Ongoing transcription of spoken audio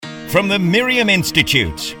From the Miriam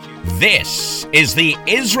Institute, this is the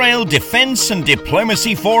Israel Defense and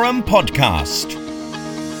Diplomacy Forum podcast.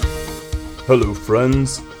 Hello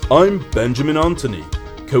friends, I'm Benjamin Anthony,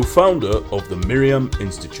 co-founder of the Miriam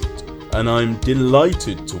Institute, and I'm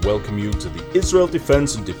delighted to welcome you to the Israel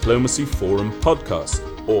Defense and Diplomacy Forum podcast,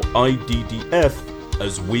 or IDDF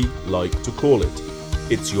as we like to call it.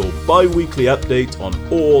 It's your bi-weekly update on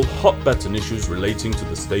all hot-button issues relating to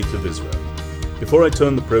the State of Israel. Before I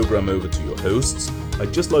turn the program over to your hosts,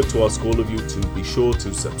 I'd just like to ask all of you to be sure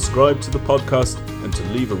to subscribe to the podcast and to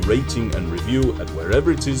leave a rating and review at wherever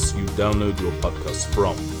it is you download your podcasts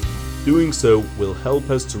from. Doing so will help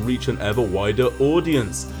us to reach an ever wider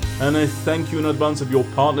audience, and I thank you in advance of your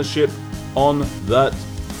partnership on that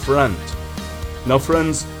front. Now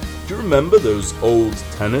friends, do you remember those old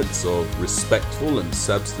tenets of respectful and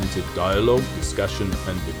substantive dialogue, discussion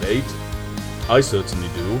and debate? I certainly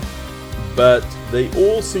do. But they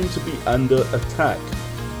all seem to be under attack.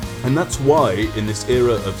 And that's why, in this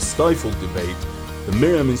era of stifled debate, the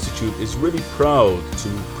Miriam Institute is really proud to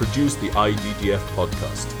produce the IDDF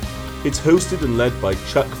podcast. It's hosted and led by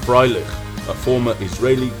Chuck FREILICH, a former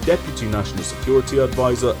Israeli Deputy National Security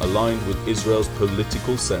Advisor aligned with Israel's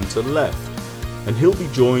political center-left. And he'll be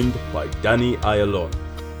joined by Danny AYALON,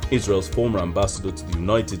 Israel's former ambassador to the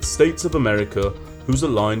United States of America, who's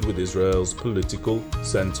aligned with Israel's political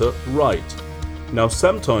center-right. Now,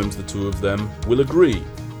 sometimes the two of them will agree,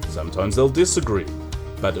 sometimes they'll disagree,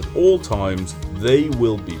 but at all times they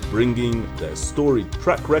will be bringing their storied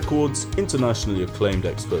track records, internationally acclaimed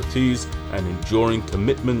expertise, and enduring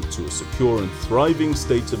commitment to a secure and thriving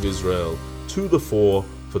state of Israel to the fore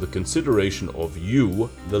for the consideration of you,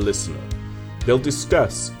 the listener. They'll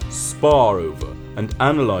discuss, spar over, and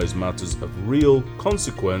analyze matters of real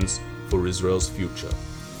consequence for Israel's future.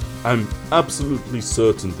 I'm absolutely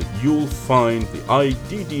certain that you'll find the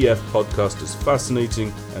IDDF podcast as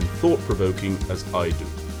fascinating and thought-provoking as I do.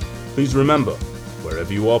 Please remember,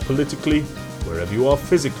 wherever you are politically, wherever you are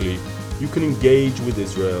physically, you can engage with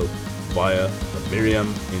Israel via the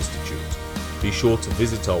Miriam Institute. Be sure to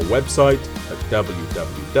visit our website at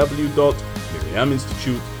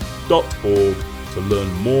www.miriaminstitute.org to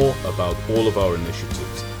learn more about all of our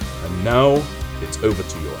initiatives. And now, it's over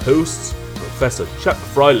to your hosts, Professor Chuck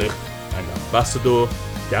FREILICH and Ambassador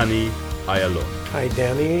Danny AYALON. Hi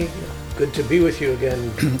Danny, good to be with you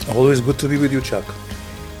again. Always good to be with you, Chuck.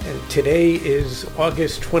 And today is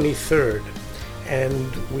August 23rd,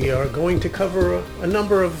 and we are going to cover a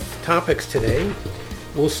number of topics today.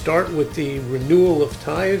 We'll start with the renewal of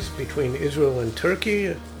ties between Israel and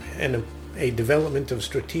Turkey and a development of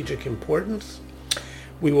strategic importance.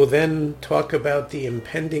 We will then talk about the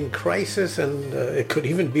impending crisis, and it could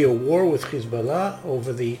even be a war with Hezbollah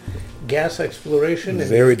over the gas exploration.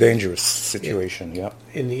 Very dangerous situation,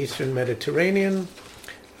 in the Eastern Mediterranean.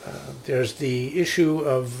 There's the issue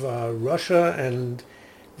of Russia and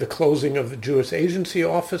the closing of the Jewish agency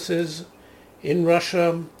offices in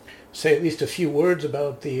Russia. Say at least a few words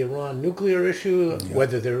about the Iran nuclear issue,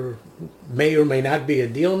 whether there may or may not be a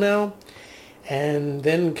deal now. And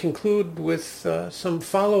then conclude with some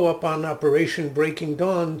follow-up on Operation Breaking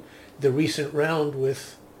Dawn, the recent round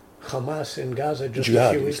with Hamas in Gaza just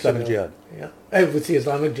a few weeks Islamic ago. Jihad. With the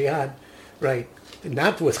Islamic Jihad, right.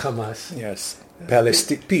 Not with Hamas. Yes.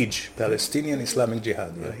 Palestinian Islamic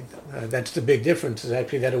Jihad. Right. That's the big difference, is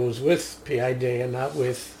actually that it was with PIJ and not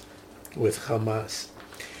with Hamas.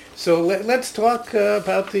 So let's talk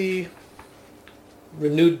about the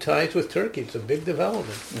renewed ties with Turkey. It's a big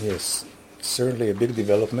development. Yes. Certainly a big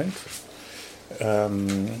development.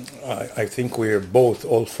 I think we're both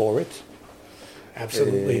all for it.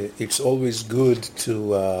 Absolutely. It's always good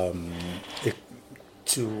to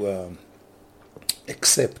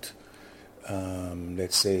accept,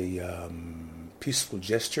 let's say, peaceful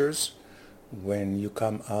gestures when you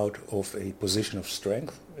come out of a position of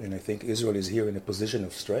strength. And I think Israel is here in a position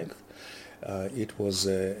of strength. It was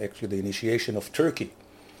actually the initiation of Turkey,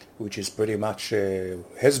 which is pretty much,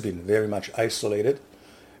 has been very much isolated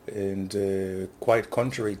and quite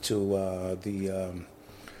contrary to the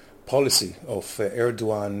policy of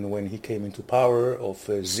Erdogan when he came into power, of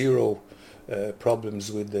zero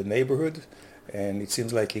problems with the neighborhood. And it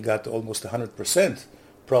seems like he got almost 100%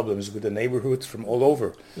 problems with the neighborhood from all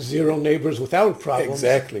over. Zero neighbors without problems.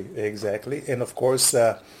 Exactly. And of course,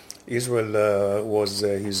 Israel was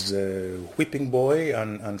his whipping boy,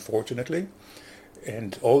 unfortunately.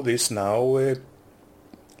 And all this now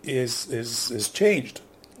is changed.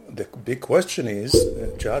 The big question is,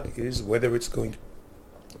 Chad, is whether it's going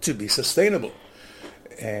to be sustainable,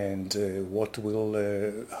 and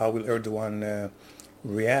how will Erdogan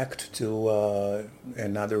react to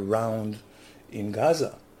another round in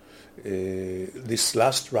Gaza. This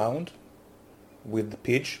last round with the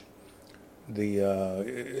Pidge,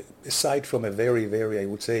 aside from a very, very, I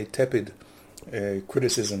would say, tepid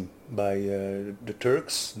criticism by the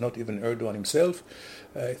Turks, not even Erdogan himself,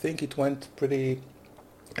 I think it went pretty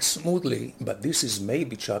smoothly. But this is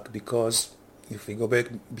maybe, Chuck, because if we go back,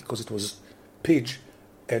 because it was Pidge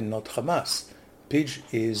and not Hamas. Pidge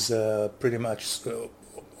is pretty much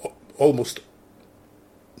almost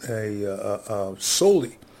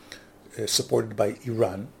solely supported by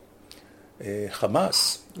Iran.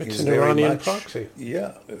 Hamas it's is an very Iranian much, proxy.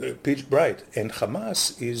 Yeah, Pidge, right. And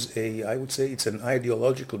Hamas is I would say it's an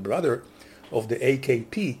ideological brother of the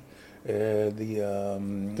AKP,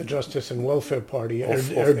 the Justice and Welfare Party, Erdogan's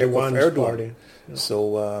Erdogan's party. Yeah.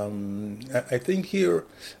 So I think here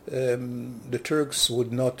the Turks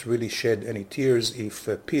would not really shed any tears if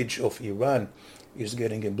Pidge of Iran is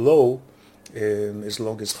getting a blow, as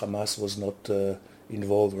long as Hamas was not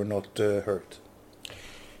involved or not hurt.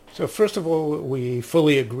 So first of all, we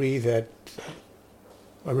fully agree that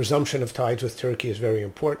a resumption of ties with Turkey is very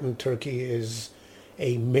important. Turkey is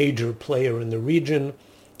a major player in the region.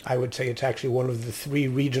 I would say it's actually one of the three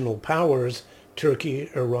regional powers, Turkey,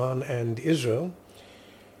 Iran, and Israel.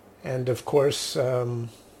 And of course,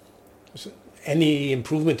 any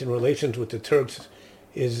improvement in relations with the Turks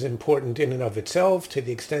is important in and of itself, to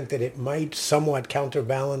the extent that it might somewhat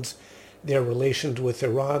counterbalance their relations with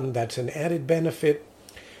Iran. That's an added benefit.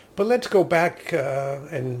 But let's go back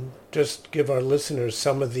and just give our listeners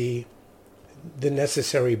some of the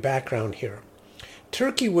necessary background here.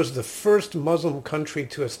 Turkey was the first Muslim country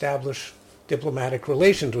to establish diplomatic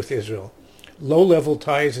relations with Israel. Low-level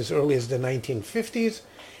ties as early as the 1950s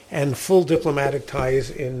and full diplomatic ties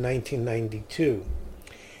in 1992.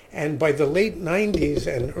 And by the late 90s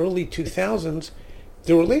and early 2000s,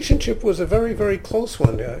 the relationship was a very, very close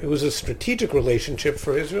one. It was a strategic relationship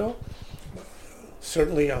for Israel,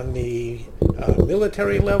 certainly on the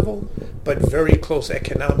military level, but very close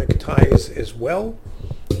economic ties as well.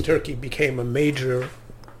 Turkey became a major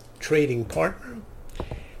trading partner.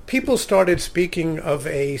 People started speaking of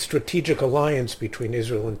a strategic alliance between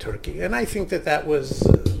Israel and Turkey, and I think that was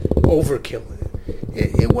overkill.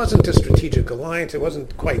 It wasn't a strategic alliance, it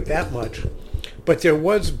wasn't quite that much, but there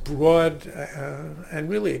was broad and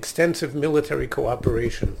really extensive military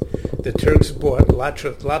cooperation. The Turks bought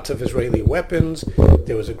lots of Israeli weapons.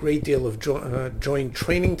 There was a great deal of joint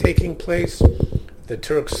training taking place. The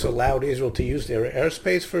Turks allowed Israel to use their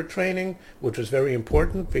airspace for training, which was very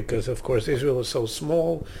important because, of course, Israel is so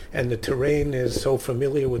small and the terrain is so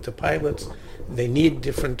familiar with the pilots. They need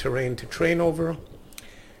different terrain to train over.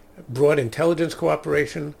 Broad intelligence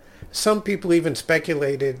cooperation. Some people even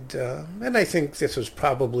speculated, and I think this was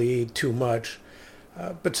probably too much,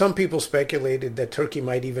 but some people speculated that Turkey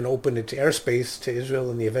might even open its airspace to Israel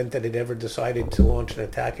in the event that it ever decided to launch an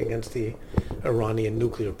attack against the Iranian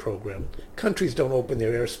nuclear program. Countries don't open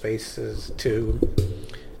their airspaces to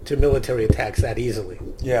military attacks that easily.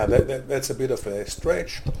 Yeah, that's a bit of a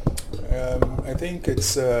stretch. I think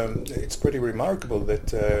it's pretty remarkable that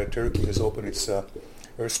Turkey has opened its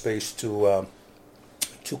airspace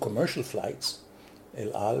to commercial flights.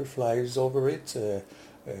 El Al flies over it.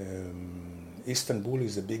 Istanbul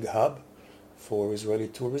is a big hub for Israeli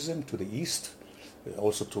tourism to the east,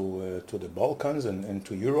 also to the Balkans and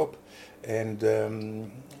to Europe. And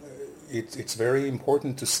it's very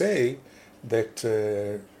important to say that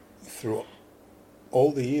through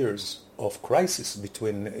all the years of crisis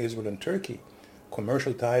between Israel and Turkey,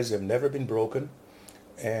 commercial ties have never been broken,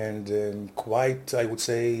 and quite, I would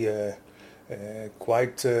say,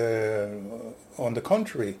 quite on the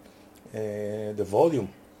contrary, the volume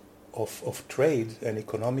of trade and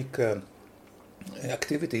economic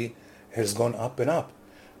activity has gone up and up.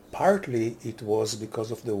 Partly it was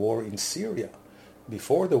because of the war in Syria.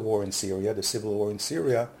 Before the war in Syria, the civil war in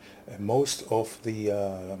Syria, most of the,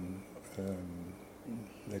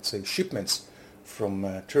 let's say, shipments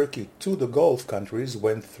from Turkey to the Gulf countries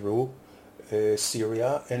went through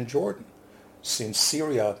Syria and Jordan. Since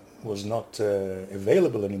Syria was not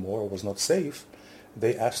available anymore, was not safe,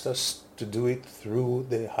 they asked us to do it through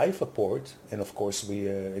the Haifa port, and of course we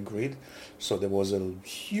agreed. So there was a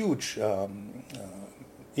huge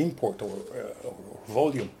import or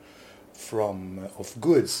volume of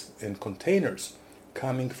goods and containers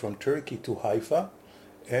coming from Turkey to Haifa,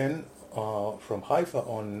 and from Haifa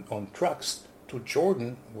on trucks to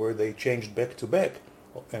Jordan, where they changed back to back,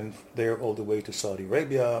 and there all the way to Saudi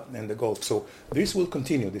Arabia and the Gulf. So this will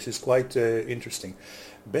continue. This is quite interesting.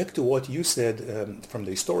 Back to what you said from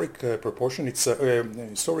the historic proportion, it's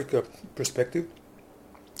historic perspective.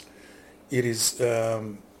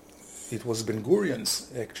 it was Ben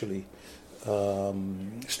Gurion's actually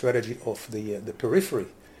strategy of the periphery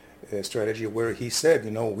strategy, where he said,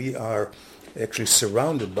 we are actually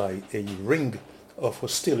surrounded by a ring of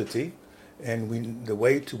hostility, and the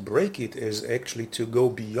way to break it is actually to go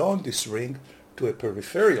beyond this ring to a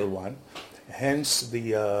peripheral one. Hence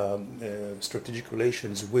the strategic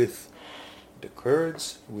relations with the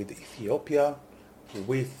Kurds, with Ethiopia,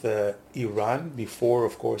 with Iran before,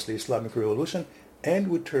 of course, the Islamic Revolution, and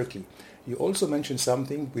with Turkey. You also mentioned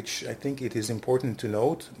something which I think it is important to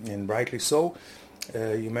note, and rightly so.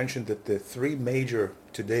 You mentioned that the three major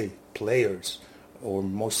today players or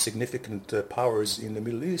most significant powers in the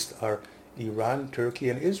Middle East are Iran, Turkey,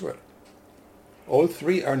 and Israel. All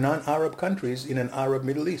three are non-Arab countries in an Arab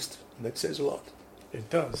Middle East. That says a lot. It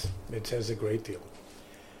does. It says a great deal.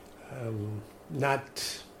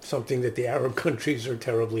 Not something that the Arab countries are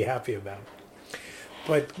terribly happy about.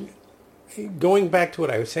 But going back to what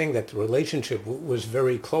I was saying, that the relationship was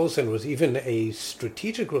very close and was even a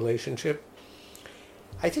strategic relationship,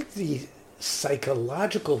 I think the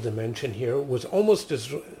psychological dimension here was almost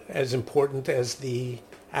as important as the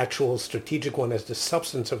actual strategic one, as the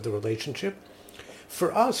substance of the relationship.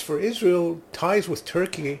 For us, for Israel, ties with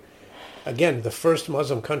Turkey, again, the first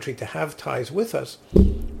Muslim country to have ties with us,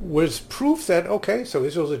 was proof that, okay, so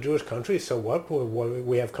Israel's a Jewish country, so what?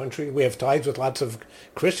 We have ties with lots of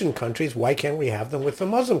Christian countries. Why can't we have them with the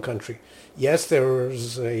Muslim country? Yes,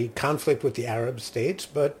 there's a conflict with the Arab states,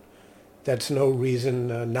 but that's no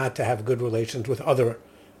reason not to have good relations with other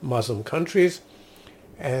Muslim countries.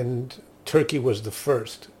 And Turkey was the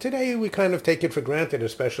first. Today we kind of take it for granted,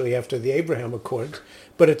 especially after the Abraham Accords,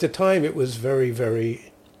 but at the time it was very,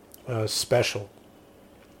 very special.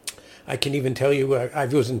 I can even tell you, I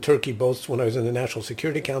was in Turkey both when I was in the National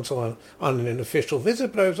Security Council on an official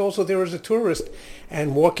visit, but I was also there as a tourist,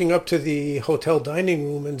 and walking up to the hotel dining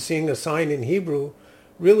room and seeing a sign in Hebrew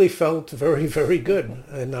really felt very, very good.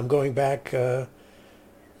 And I'm going back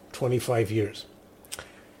 25 years.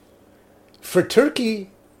 For Turkey,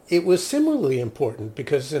 it was similarly important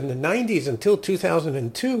because in the 90s until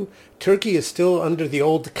 2002, Turkey is still under the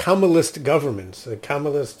old Kemalist governments. The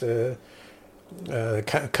Kemalist,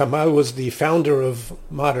 Kemal was the founder of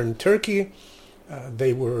modern Turkey.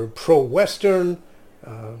 They were pro-Western,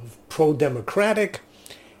 pro-democratic.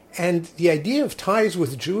 And the idea of ties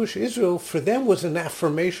with Jewish Israel for them was an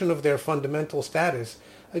affirmation of their fundamental status.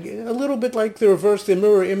 A little bit like the reverse, the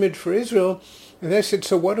mirror image for Israel. And they said,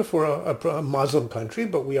 so what if we're a Muslim country,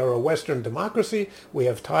 but we are a Western democracy, we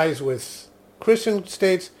have ties with Christian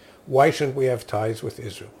states, why shouldn't we have ties with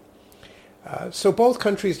Israel? So both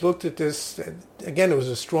countries looked at this. Again, it was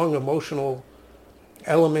a strong emotional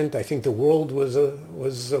element. I think the world was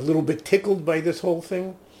a little bit tickled by this whole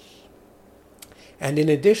thing. And in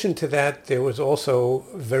addition to that, there was also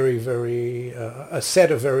a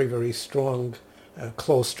set of very, very strong,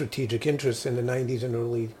 close strategic interests in the 90s and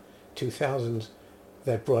early 2000s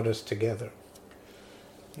that brought us together.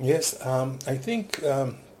 Yes, I think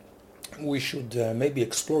we should maybe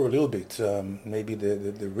explore a little bit maybe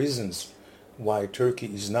the reasons why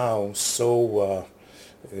Turkey is now so,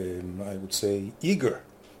 I would say, eager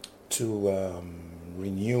to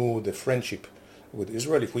renew the friendship with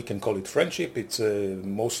Israel, if we can call it friendship. It's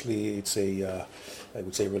mostly I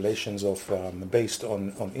would say relations of based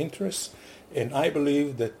on interests, and I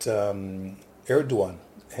believe that Erdogan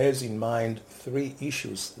has in mind three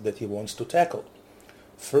issues that he wants to tackle.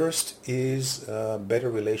 First is better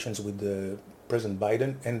relations with President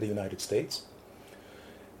Biden and the United States.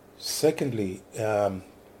 Secondly,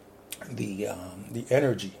 the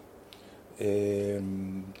energy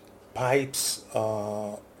pipes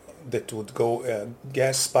that would go,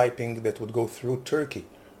 gas piping that would go through Turkey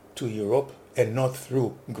to Europe and not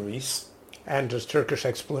through Greece. And there's Turkish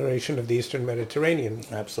exploration of the Eastern Mediterranean.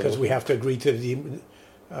 Absolutely. Because we have to agree to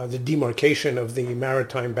the demarcation of the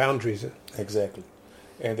maritime boundaries. Exactly.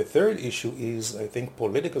 And the third issue is, I think,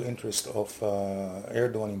 political interest of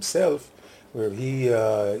Erdogan himself, where he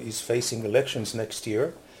is facing elections next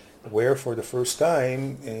year, where for the first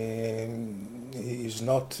time he is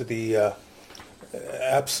not the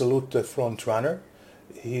absolute front runner.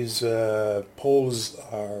 His polls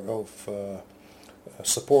of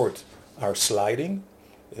support are sliding,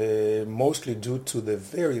 mostly due to the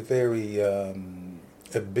very, very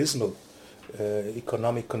abysmal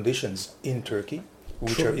economic conditions in Turkey,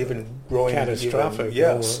 which are even growing catastrophic.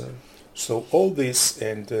 Yes. So all this,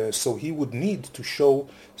 and so he would need to show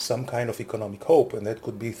some kind of economic hope, and that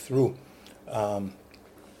could be through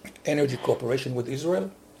energy cooperation with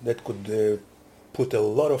Israel. That could put a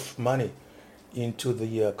lot of money into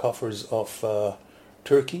the coffers of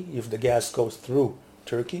Turkey, if the gas goes through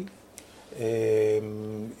Turkey.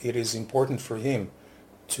 It is important for him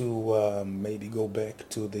to maybe go back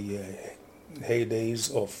to the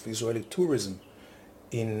heydays of Israeli tourism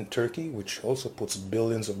in Turkey, which also puts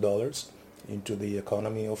billions of dollars into the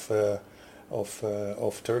economy of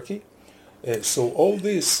Turkey. So all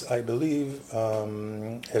this, I believe,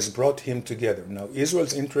 has brought him together. Now,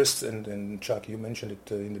 Israel's interests, and Chuck, you mentioned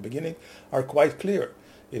it in the beginning, are quite clear.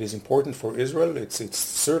 It is important for Israel. It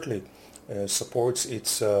certainly supports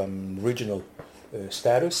its regional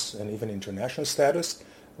status and even international status,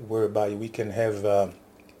 whereby we can have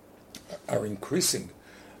are increasing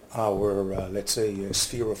our, let's say,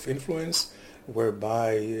 sphere of influence,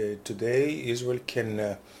 whereby today Israel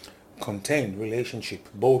can contain relationship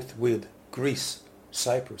both with Greece,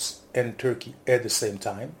 Cyprus, and Turkey at the same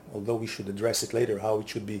time, although we should address it later, how it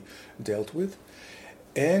should be dealt with,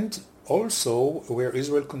 and also where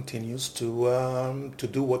Israel continues to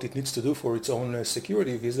do what it needs to do for its own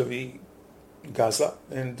security vis-a-vis Gaza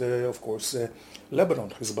and, of course, Lebanon,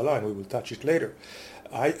 Hezbollah, and we will touch it later.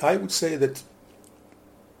 I would say that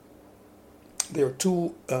there are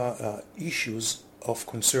two issues of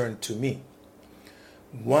concern to me.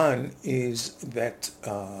 One is that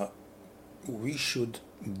we should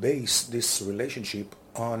base this relationship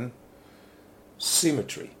on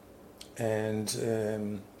symmetry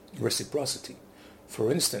and reciprocity.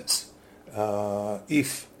 For instance,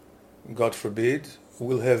 if, God forbid,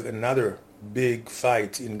 we'll have another big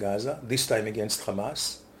fight in Gaza, this time against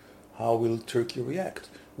Hamas, how will Turkey react?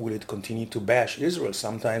 Will it continue to bash Israel,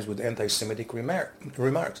 sometimes with anti-Semitic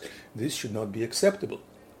remarks? This should not be acceptable.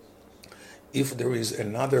 If there is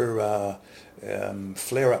another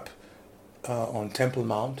flare-up on Temple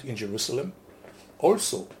Mount in Jerusalem,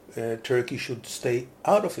 also Turkey should stay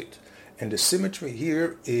out of it. And the symmetry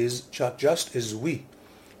here is just as we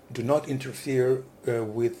do not interfere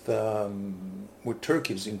with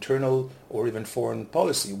Turkey's internal or even foreign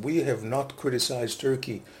policy. We have not criticized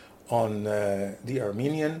Turkey on the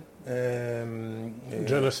Armenian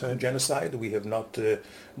genocide. We have not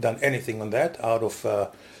done anything on that out of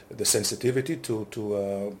the sensitivity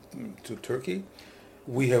to Turkey.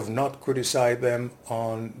 We have not criticized them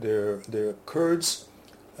on their Kurds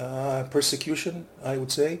persecution, I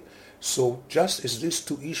would say. So just as these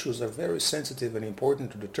two issues are very sensitive and important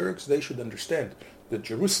to the Turks, they should understand that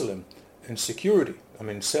Jerusalem and security,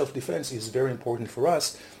 self-defense is very important for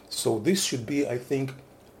us. So this should be, I think,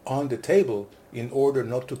 on the table in order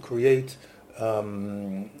not to create a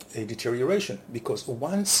deterioration. Because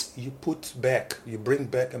once you bring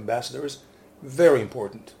back ambassadors, very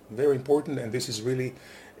important, and this is really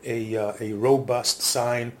a robust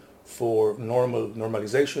sign for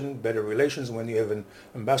normalization, better relations. When you have an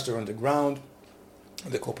ambassador on the ground,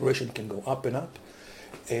 the cooperation can go up and up.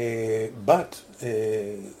 But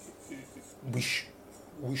we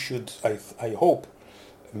should, I hope,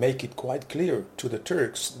 make it quite clear to the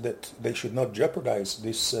Turks that they should not jeopardize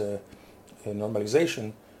this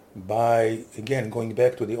normalization by, again, going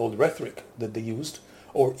back to the old rhetoric that they used,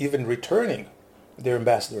 or even returning their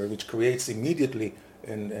ambassador, which creates immediately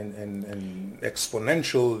an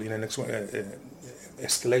exponential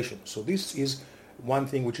escalation. So this is one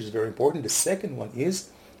thing which is very important. The second one is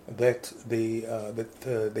that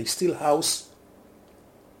they still house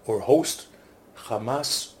or host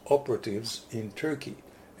Hamas operatives in Turkey,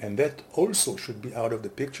 and that also should be out of the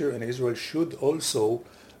picture, and Israel should also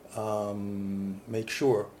make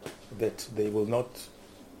sure that they will not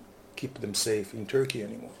keep them safe in Turkey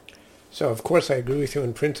anymore. So, of course, I agree with you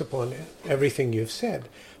in principle on everything you've said.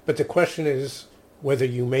 But the question is whether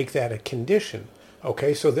you make that a condition.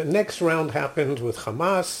 Okay, so the next round happens with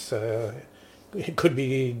Hamas. It could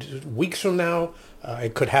be weeks from now.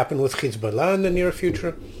 It could happen with Hezbollah in the near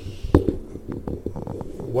future.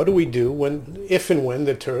 What do we do if and when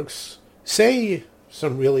the Turks say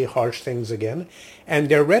some really harsh things again? And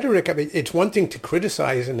their rhetoric, it's one thing to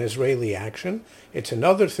criticize an Israeli action. It's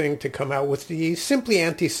another thing to come out with the simply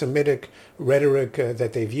anti-Semitic rhetoric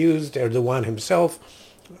that they've used. Erdogan himself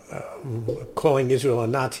calling Israel a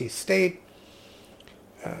Nazi state.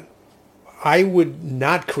 I would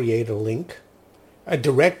not create a link, a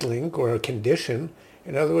direct link or a condition.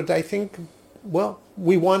 In other words, I think,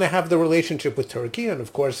 we want to have the relationship with Turkey, and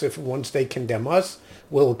of course, once they condemn us,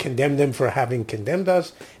 we'll condemn them for having condemned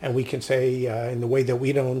us, and we can say in the way that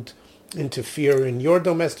we don't interfere in your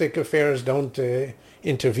domestic affairs, don't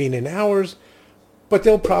intervene in ours, but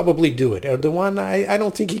they'll probably do it. Erdogan, I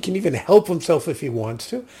don't think he can even help himself if he wants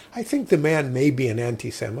to. I think the man may be an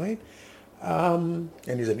anti-Semite. And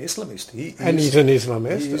he's an Islamist. He's an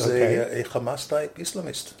Islamist. He's okay. a Hamas-type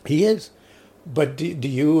Islamist. He is. But do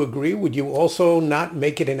you agree? Would you also not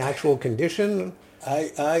make it an actual condition?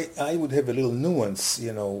 I would have a little nuance,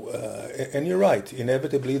 and you're right.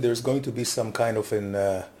 Inevitably, there's going to be some kind of an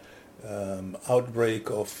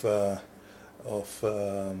outbreak of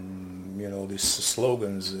these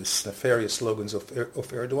slogans, these nefarious slogans of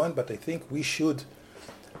Erdogan. But I think we should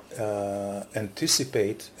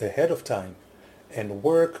anticipate ahead of time and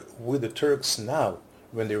work with the Turks now,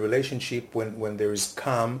 when the relationship, when there is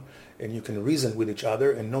calm and you can reason with each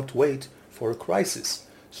other and not wait for a crisis.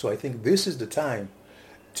 So I think this is the time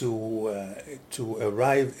to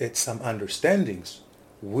arrive at some understandings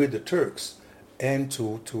with the Turks and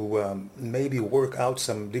to maybe work out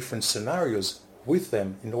some different scenarios with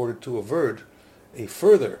them in order to avert a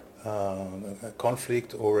further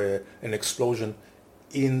conflict or an explosion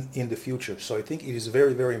in the future. So I think it is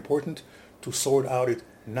very, very important to sort out it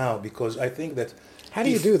now, because I think that how do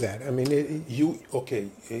you do that? I mean,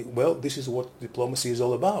 this is what diplomacy is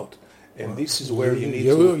all about. And this is where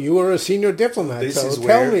you are a senior diplomat,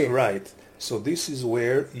 tell me. Right. So this is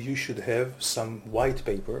where you should have some white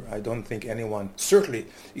paper. I don't think certainly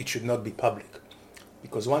it should not be public.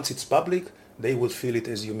 Because once it's public, they will feel it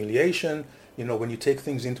as humiliation. When you take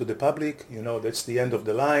things into the public, that's the end of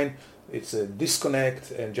the line. It's a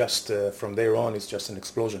disconnect, and just from there on, it's just an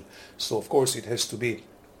explosion. So of course it has to be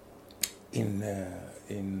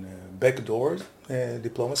in backdoor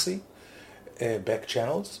diplomacy, back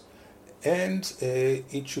channels. And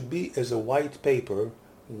it should be as a white paper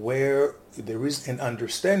where there is an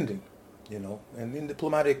understanding, and in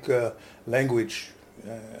diplomatic language,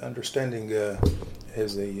 understanding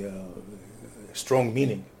has a strong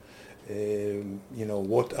meaning.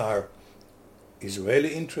 What are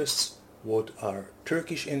Israeli interests, what are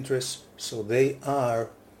Turkish interests, so they are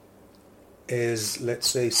as, let's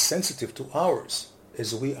say, sensitive to ours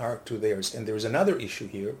as we are to theirs. And there is another issue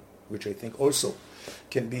here, which I think also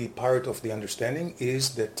can be part of the understanding,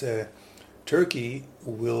 is that Turkey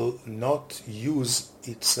will not use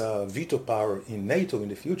its veto power in NATO in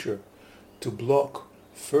the future to block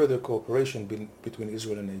further cooperation between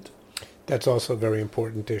Israel and NATO. That's also a very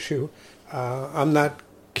important issue. I'm not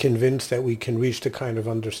convinced that we can reach the kind of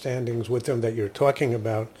understandings with them that you're talking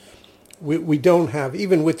about. We don't have,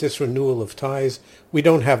 even with this renewal of ties, we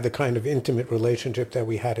don't have the kind of intimate relationship that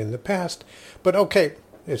we had in the past. But okay,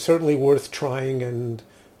 it's certainly worth trying and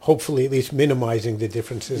hopefully at least minimizing the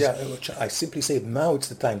differences. Yeah, I simply say now it's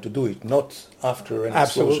the time to do it, not after an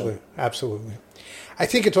explosion. Absolutely. I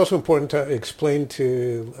think it's also important to explain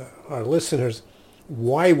to our listeners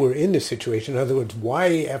why we're in this situation. In other words,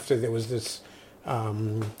 why, after there was this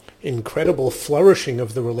incredible flourishing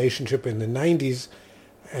of the relationship in the 90s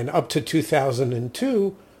and up to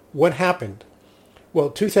 2002, what happened? Well,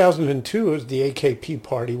 2002, the AKP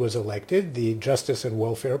party was elected, the Justice and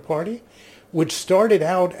Welfare Party, which started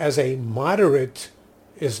out as a moderate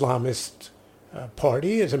Islamist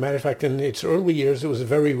party. As a matter of fact, in its early years, it was a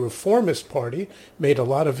very reformist party, made a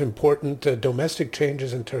lot of important domestic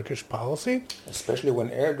changes in Turkish policy. Especially when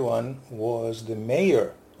Erdogan was the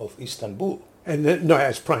mayor of Istanbul. And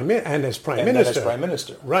as prime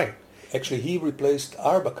minister. Right. Actually, he replaced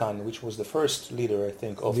Arbakan, which was the first leader, I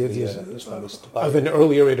think, of the Islamist party. Of an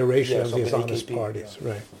earlier iteration of the Islamist parties. Yeah.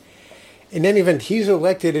 Right. In any event, he's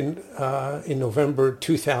elected in November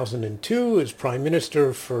 2002 as prime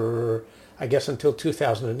minister for, I guess, until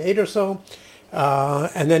 2008 or so,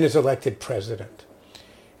 and then is elected president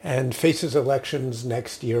and faces elections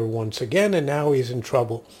next year once again, and now he's in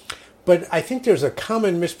trouble. But I think there's a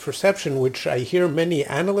common misperception, which I hear many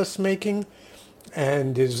analysts making,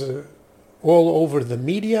 and is all over the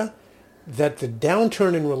media, that the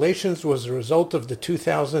downturn in relations was a result of the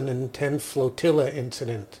 2010 flotilla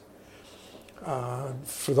incident.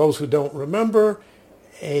 For those who don't remember,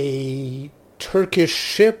 a Turkish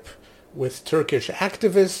ship with Turkish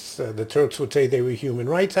activists, the Turks would say they were human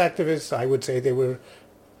rights activists, I would say they were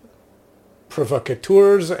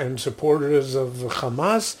provocateurs and supporters of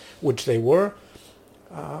Hamas, which they were.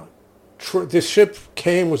 This ship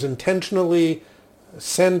was intentionally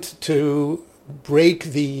sent to break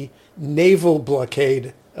the naval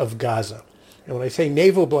blockade of Gaza. And when I say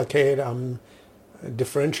naval blockade, I'm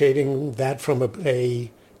differentiating that from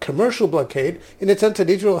a commercial blockade in the sense that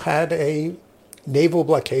Israel had a naval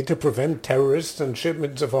blockade to prevent terrorists and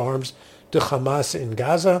shipments of arms to Hamas in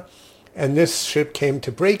Gaza. And this ship came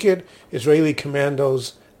to break it. Israeli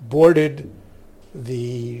commandos boarded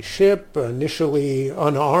the ship, initially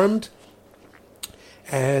unarmed,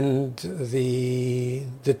 and the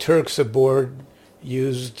Turks aboard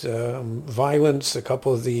used violence. A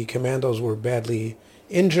couple of the commandos were badly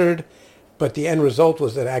injured, but the end result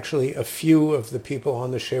was that actually a few of the people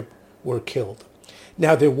on the ship were killed.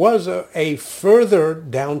 Now, there was a further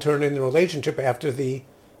downturn in the relationship after the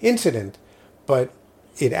incident, but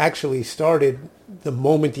it actually started the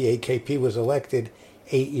moment the AKP was elected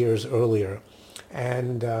 8 years earlier.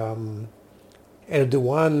 And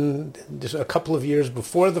Erdogan, just a couple of years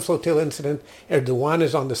before the flotilla incident, Erdogan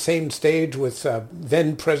is on the same stage with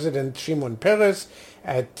then President Shimon Peres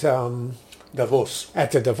at Davos.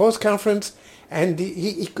 At the Davos conference. And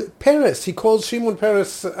he calls Shimon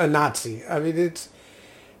Peres a Nazi. I mean, it's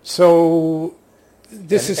so.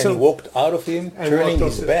 He walked out of him, turning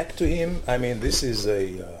his back to him. I mean, this is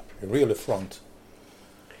a real affront.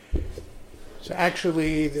 So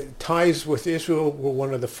actually, the ties with Israel were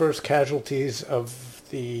one of the first casualties of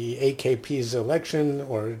the AKP's election,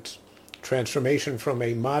 or its transformation from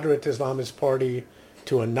a moderate Islamist party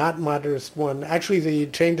to a not moderate one. Actually, the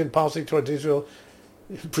change in policy towards Israel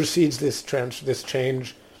precedes this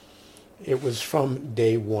change. It was from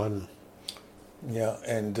day one. Yeah,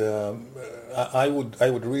 and I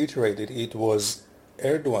would reiterate it. It was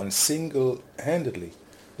Erdogan single-handedly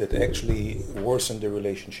that actually worsened the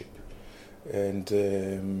relationship, and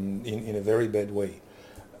in a very bad way.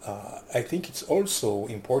 I think it's also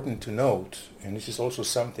important to note, and this is also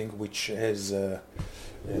something which has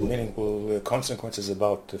meaningful consequences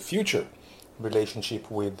about the future relationship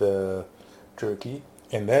with Turkey,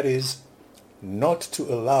 and that is not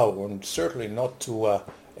to allow, or certainly not to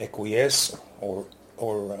acquiesce or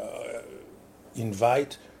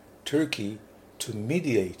invite Turkey to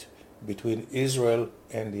mediate between Israel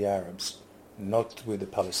and the Arabs, not with the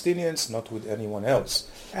Palestinians, not with anyone else.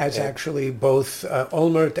 As actually both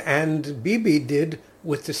Olmert and Bibi did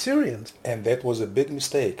with the Syrians. And that was a big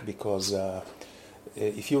mistake because,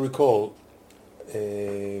 if you recall,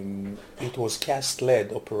 it was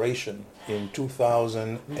CAST-led operation in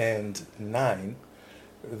 2009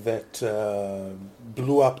 that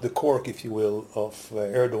blew up the cork, if you will, of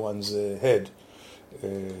Erdogan's head.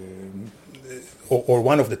 Or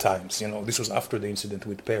one of the times, this was after the incident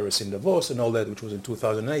with Paris in Davos and all that, which was in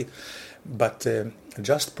 2008. But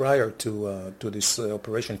just prior to this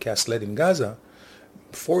operation CAST-led in Gaza,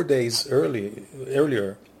 4 days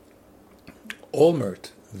earlier,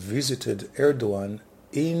 Olmert visited Erdogan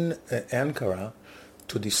in Ankara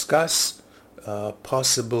to discuss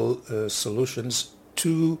possible solutions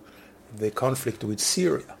to the conflict with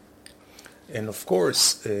Syria. And of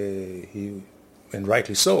course, and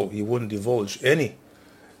rightly so, he wouldn't divulge any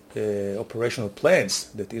operational plans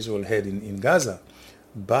that Israel had in Gaza.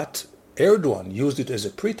 But Erdogan used it as a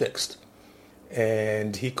pretext,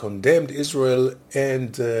 and he condemned Israel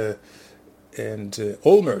and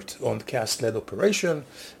Olmert on the CAST-led operation,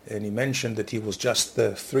 and he mentioned that he was just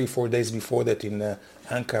 3-4 days before that in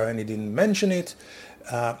Ankara, and he didn't mention it.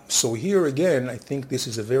 So here again, I think this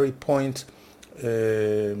is a very point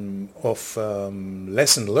of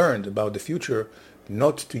lesson learned about the future,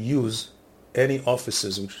 not to use any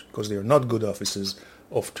offices, because they are not good offices,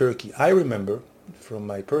 of Turkey. I remember from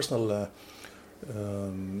my personal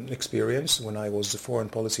experience when I was the foreign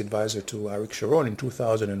policy advisor to Arik Sharon in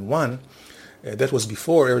 2001. That was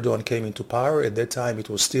before Erdogan came into power. At that time, it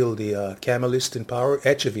was still the Kemalist in power.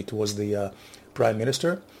 Ecevit was the prime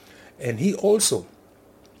minister. And he also,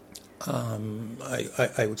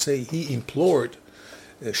 I would say, he implored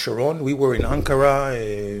Sharon. We were in Ankara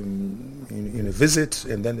in a visit,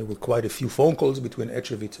 and then there were quite a few phone calls between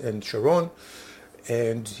Ecevit and Sharon.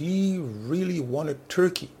 And he really wanted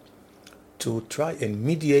Turkey to try and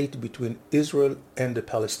mediate between Israel and the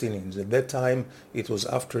Palestinians. At that time, it was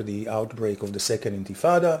after the outbreak of the Second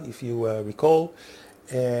Intifada, if you recall.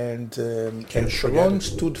 And Sharon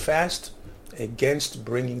stood fast against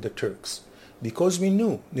bringing the Turks. Because we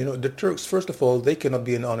knew, the Turks, first of all, they cannot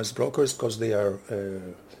be an honest brokers because they are,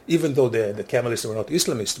 even though the Kemalists were not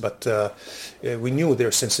Islamists, but we knew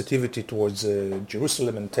their sensitivity towards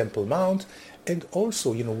Jerusalem and Temple Mount. And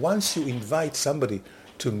also, once you invite somebody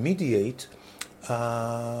to mediate,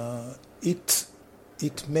 it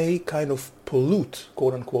may kind of pollute,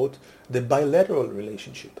 quote unquote, the bilateral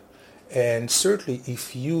relationship. And certainly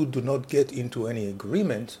if you do not get into any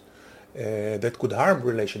agreement that could harm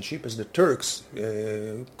relationship, as the Turks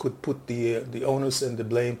could put the onus and the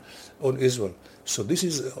blame on Israel. So this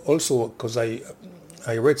is also because I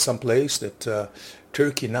read someplace that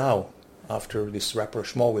Turkey now, after this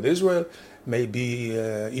rapprochement with Israel, may be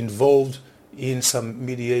involved in some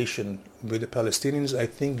mediation with the Palestinians. I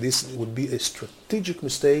think this would be a strategic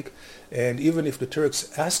mistake, and even if the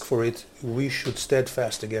Turks ask for it, we should stand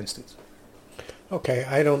fast against it. Okay,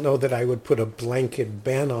 I don't know that I would put a blanket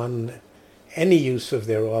ban on any use of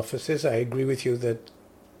their offices. I agree with you that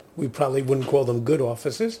we probably wouldn't call them good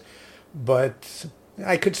offices, but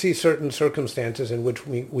I could see certain circumstances in which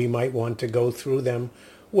we might want to go through them,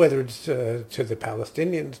 whether it's to the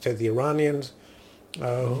Palestinians, to the Iranians,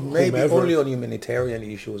 maybe whomever. only on humanitarian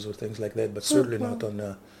issues or things like that, but certainly not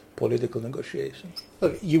on political negotiations.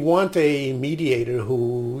 Look, you want a mediator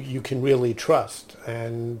who you can really trust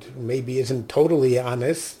and maybe isn't totally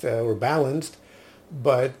honest or balanced,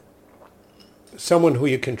 but someone who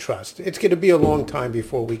you can trust. It's going to be a long time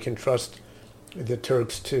before we can trust the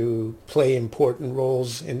Turks to play important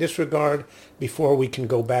roles in this regard, before we can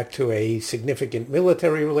go back to a significant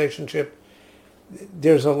military relationship.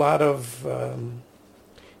 There's a lot of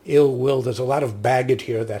ill will, there's a lot of baggage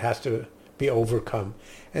here that has to be overcome.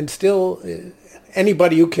 And still,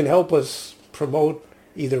 anybody who can help us promote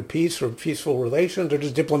either peace or peaceful relations or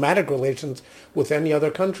just diplomatic relations with any other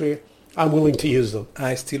country, I'm willing to use them.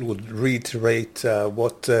 I still would reiterate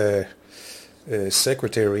what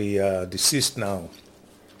Secretary deceased now,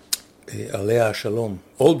 Alea Shalom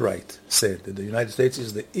Albright, said that the United States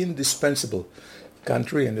is the indispensable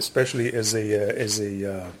country, and especially as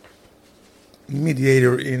a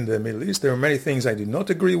mediator in the Middle East. There are many things I did not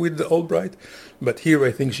agree with Albright, but here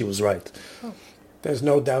I think she was right. There's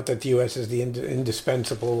no doubt that the U.S. is the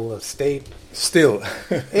indispensable state. Still.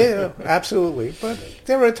 Yeah, absolutely. But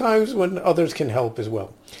there are times when others can help as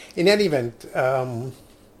well. In any event,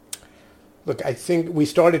 look, I think we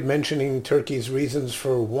started mentioning Turkey's reasons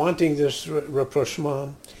for wanting this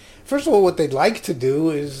rapprochement. First of all, what they'd like to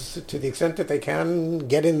do is, to the extent that they can,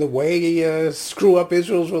 get in the way, screw up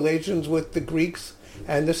Israel's relations with the Greeks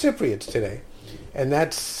and the Cypriots today. And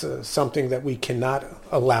that's something that we cannot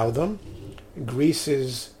allow them. Greece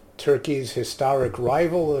is Turkey's historic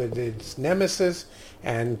rival, its nemesis,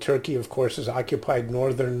 and Turkey, of course, has occupied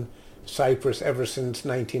northern Cyprus ever since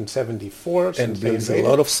 1974. And there's a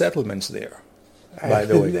lot of settlements there, by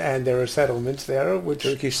the way. And there are settlements there, which...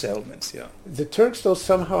 Turkish settlements, yeah. The Turks, though,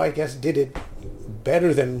 somehow, I guess, did it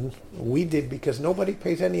better than we did because nobody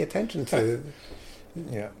pays any attention to...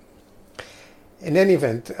 Yeah. In any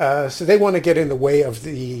event, so they want to get in the way of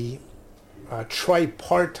the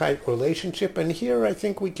tripartite relationship, and here I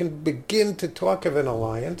think we can begin to talk of an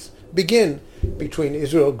alliance, between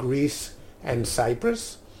Israel, Greece, and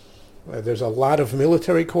Cyprus. There's a lot of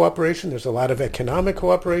military cooperation, there's a lot of economic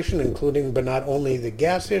cooperation, including but not only the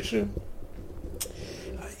gas issue.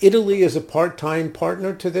 Italy is a part-time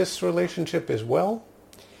partner to this relationship as well.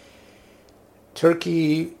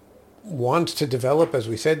 Turkey wants to develop, as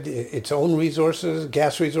we said, its own resources,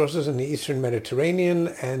 gas resources in the Eastern Mediterranean,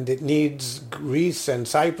 and it needs Greece and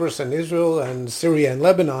Cyprus and Israel and Syria and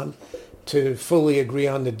Lebanon to fully agree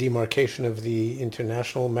on the demarcation of the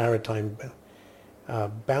international maritime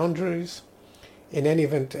boundaries. In any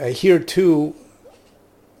event, here too,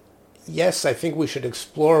 yes, I think we should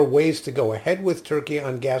explore ways to go ahead with Turkey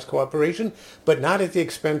on gas cooperation, but not at the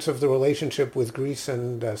expense of the relationship with Greece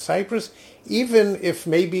and Cyprus, even if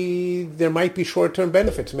maybe there might be short-term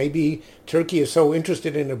benefits. Maybe Turkey is so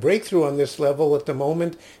interested in a breakthrough on this level at the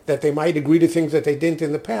moment that they might agree to things that they didn't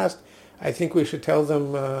in the past. I think we should tell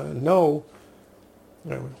them no.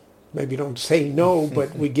 Maybe don't say no,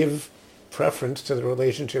 but we give preference to the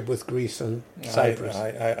relationship with Greece and Cyprus.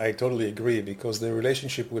 I totally agree, because the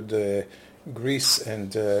relationship with Greece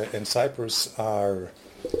and Cyprus are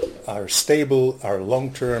stable, are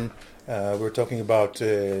long-term. We're talking about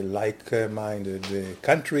like-minded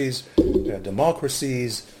countries,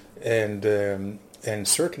 democracies, and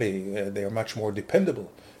certainly they are much more dependable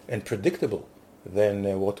and predictable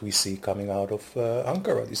than what we see coming out of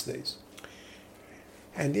Ankara these days.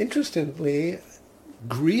 And interestingly,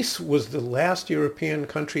 Greece was the last European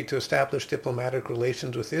country to establish diplomatic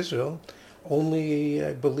relations with Israel, only,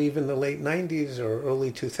 I believe, in the late 90s or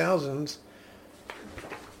early 2000s.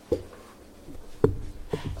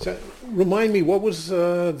 So, remind me, what was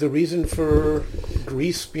the reason for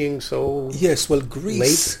Greece being so Yes, well,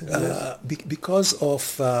 Greece, late because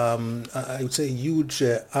of, I would say, huge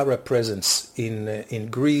Arab presence in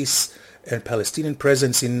Greece and Palestinian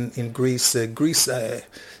presence in Greece. Greece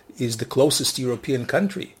is the closest European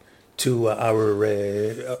country to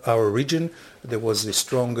our region. There was a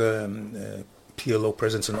strong PLO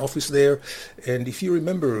presence and office there, and if you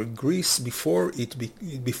remember, Greece before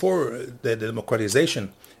the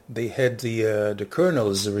democratization, they had the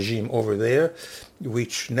colonels regime over there,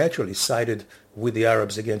 which naturally sided with the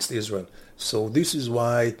Arabs against Israel. So this is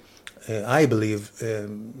why I believe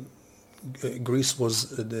Greece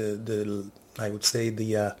was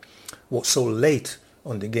was so late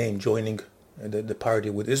on the game, joining the party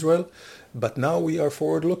with Israel. But now we are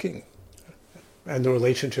forward-looking. and the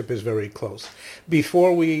relationship is very close.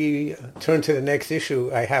 Before we turn to the next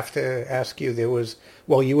issue, I have to ask you,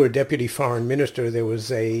 while you were Deputy Foreign Minister, there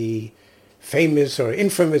was a famous or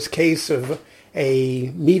infamous case of a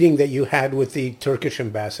meeting that you had with the Turkish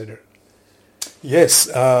ambassador. Yes,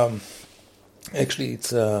 actually,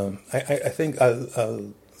 it's. I think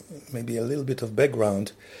I'll maybe a little bit of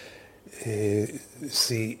background.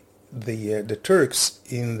 See, the Turks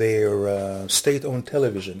in their state-owned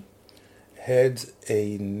television had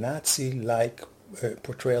a Nazi-like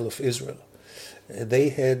portrayal of Israel. They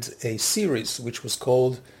had a series which was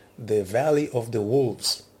called The Valley of the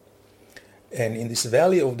Wolves. And in this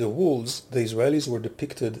Valley of the Wolves, the Israelis were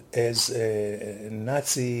depicted as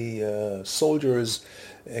Nazi soldiers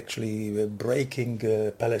actually breaking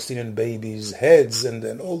Palestinian babies' heads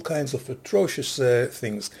and all kinds of atrocious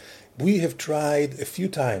things. We have tried a few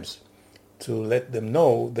times to let them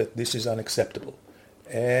know that this is unacceptable.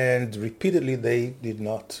 And repeatedly they did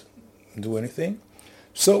not do anything.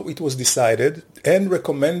 So it was decided and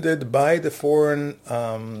recommended by the Foreign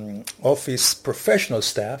Office professional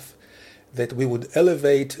staff that we would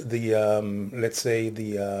elevate the, let's say,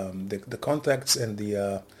 the contacts and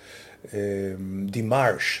the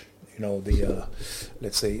démarche. You know,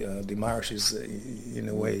 let's say, démarche is, in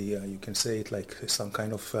a way, you can say it like some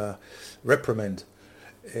kind of reprimand.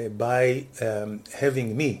 By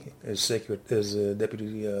having me as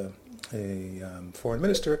Deputy Foreign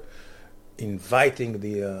Minister, inviting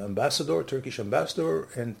the Turkish ambassador,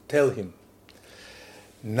 and tell him.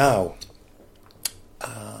 Now,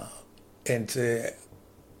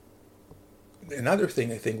 another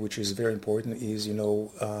thing I think which is very important is,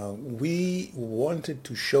 we wanted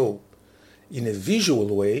to show in a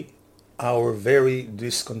visual way our very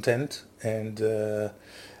discontent and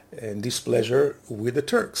displeasure with the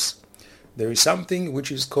Turks. There is something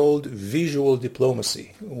which is called visual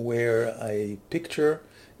diplomacy, where a picture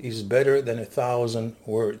is better than 1,000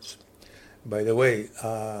 words. By the way,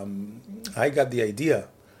 I got the idea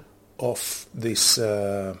of this,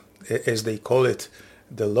 as they call it,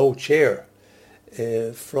 the low chair,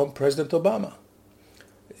 from President Obama.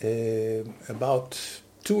 About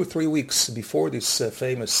 2 or 3 weeks before this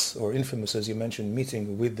famous or infamous, as you mentioned,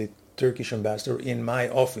 meeting with the Turkish ambassador in my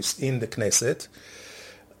office in the Knesset,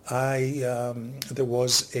 there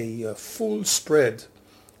was a full spread,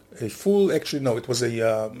 it was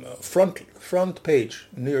a front page,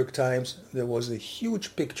 New York Times. There was a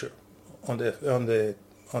huge picture on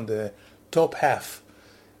the top half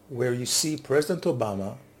where you see President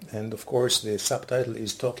Obama, and of course the subtitle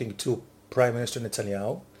is talking to Prime Minister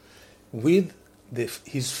Netanyahu, with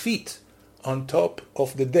his feet on top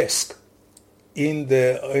of the desk in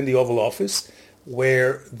the Oval Office,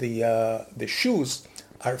 where the shoes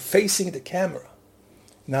are facing the camera.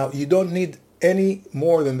 Now, you don't need any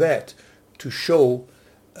more than that to show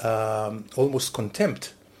almost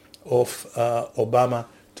contempt of Obama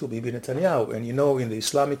to Bibi Netanyahu. And in the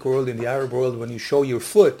Islamic world, in the Arab world, when you show your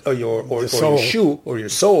foot or your shoe or your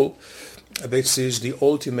sole, this is the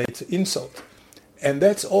ultimate insult. And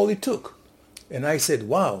that's all it took. And I said,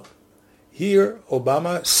 wow. Here,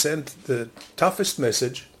 Obama sent the toughest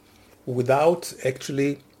message without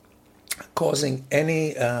actually causing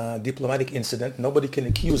any diplomatic incident. Nobody can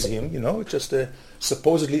accuse him, just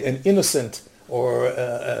supposedly an innocent or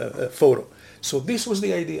a photo. So this was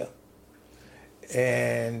the idea.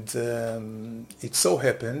 And it so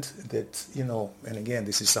happened that, and again,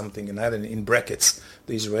 this is something, and in brackets,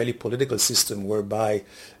 the Israeli political system whereby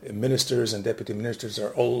ministers and deputy ministers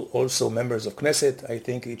are all also members of Knesset. I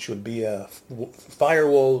think it should be a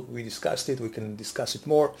firewall. We discussed it. We can discuss it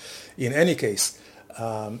more. In any case,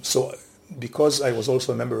 so because I was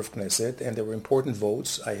also a member of Knesset and there were important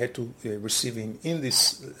votes, I had to receive him in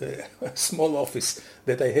this small office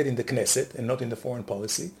that I had in the Knesset and not in the foreign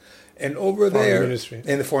policy. And over there,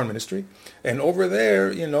 in the foreign ministry, and over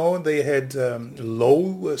there, they had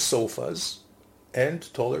low sofas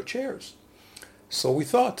and taller chairs. So we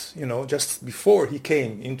thought, just before he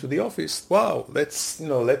came into the office, wow, let's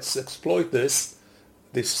exploit this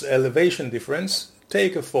elevation difference,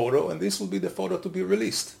 take a photo, and this will be the photo to be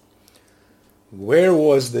released. Where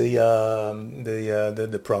was the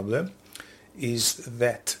problem? Is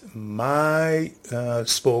that my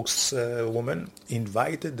spokeswoman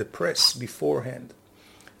invited the press beforehand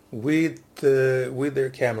with their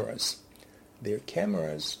cameras. Their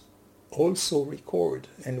cameras also record,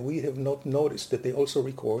 and we have not noticed that they also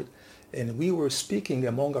record, and we were speaking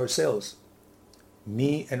among ourselves,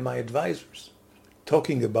 me and my advisors,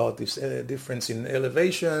 talking about this difference in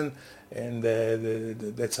elevation, and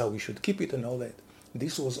that's how we should keep it and all that.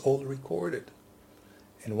 This was all recorded.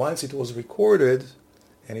 And once it was recorded,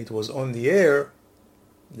 and it was on the air,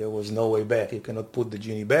 there was no way back. You cannot put the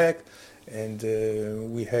genie back, and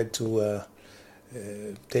we had to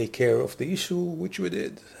take care of the issue, which we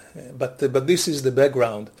did. But this is the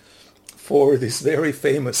background for this very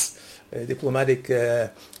famous diplomatic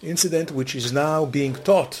incident, which is now being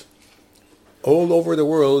taught all over the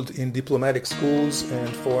world in diplomatic schools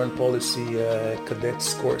and foreign policy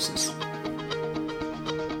cadets courses.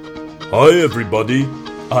 Hi everybody,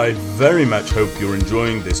 I very much hope you're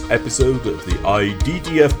enjoying this episode of the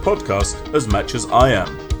IDDF podcast as much as I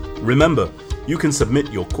am. Remember, you can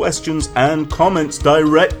submit your questions and comments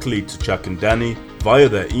directly to Chuck and Danny via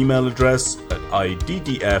their email address at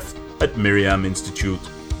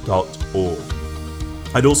iddf@miriaminstitute.org.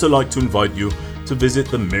 I'd also like to invite you to visit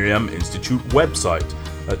the Miriam Institute website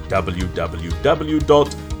at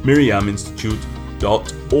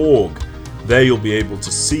www.miriaminstitute.org. There you'll be able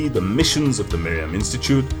to see the missions of the Miriam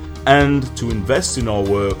Institute and to invest in our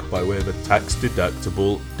work by way of a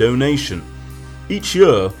tax-deductible donation. Each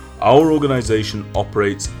year, our organization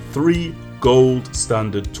operates 3 gold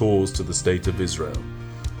standard tours to the State of Israel.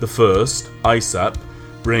 The first, ISAP,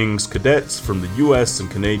 brings cadets from the US and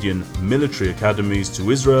Canadian military academies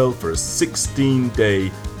to Israel for a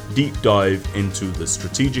 16-day deep dive into the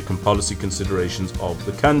strategic and policy considerations of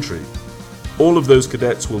the country. All of those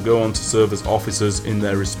cadets will go on to serve as officers in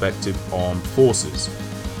their respective armed forces.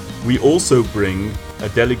 We also bring a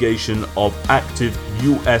delegation of active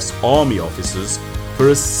US Army officers for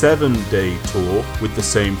a 7-day tour with the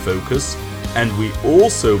same focus, and we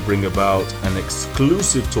also bring about an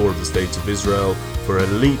exclusive tour of the State of Israel for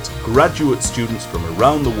elite graduate students from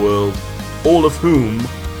around the world, all of whom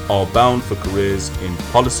are bound for careers in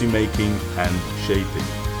policy making and shaping.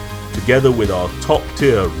 Together with our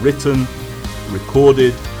top-tier written,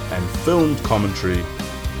 recorded and filmed commentary,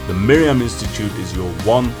 the Miriam Institute is your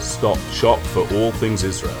one-stop shop for all things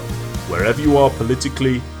Israel. Wherever you are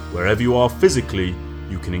politically, wherever you are physically,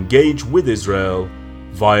 you can engage with Israel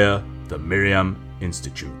via the Miriam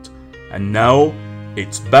Institute. And now,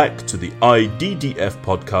 it's back to the IDDF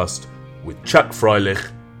podcast with Chuck FREILICH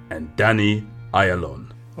and Danny AYALON.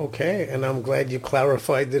 Okay, and I'm glad you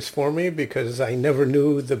clarified this for me because I never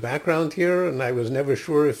knew the background here and I was never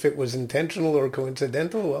sure if it was intentional or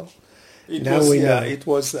coincidental. Well, now we know. It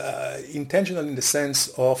was intentional in the sense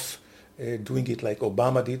of doing it like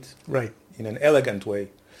Obama did, right, in an elegant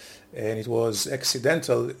way. And it was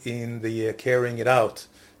accidental in the carrying it out,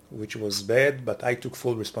 which was bad, but I took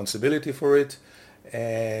full responsibility for it.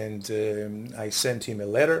 And I sent him a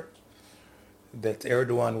letter that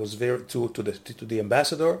Erdogan was to the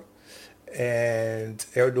ambassador, and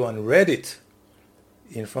Erdogan read it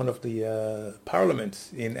in front of the parliament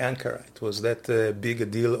in Ankara. It was that big a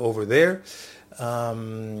deal over there.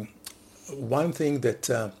 One thing that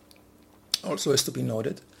also has to be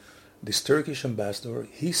noted, this Turkish ambassador,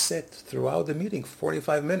 he sat throughout the meeting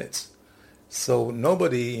 45 minutes. So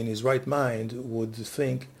nobody in his right mind would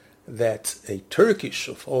think that a Turkish,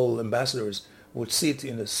 of all ambassadors, would sit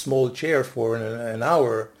in a small chair for an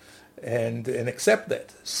hour and accept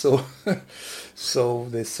that. So so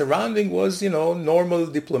the surrounding was, normal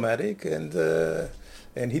diplomatic, and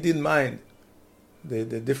he didn't mind the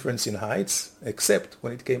difference in heights, except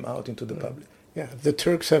when it came out into the public. Yeah, the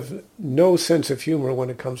Turks have no sense of humor when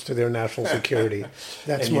it comes to their national security.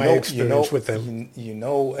 That's my experience with them.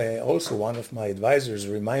 Also one of my advisors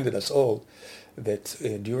reminded us all that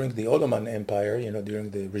during the Ottoman Empire,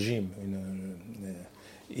 during the regime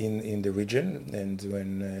in the region, and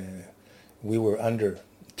when we were under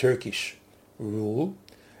Turkish rule,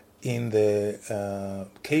 in the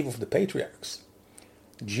Cave of the Patriarchs,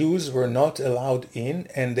 Jews were not allowed in,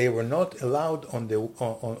 and they were not allowed on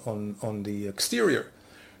the exterior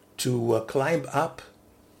to climb up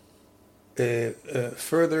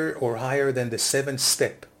further or higher than the 7th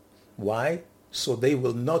step. Why? So they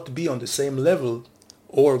will not be on the same level,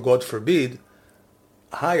 or God forbid,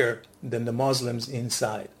 higher than the Muslims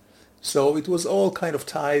inside. So it was all kind of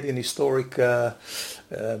tied in historic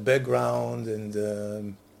background,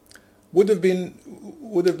 and would have been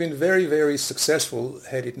very, very successful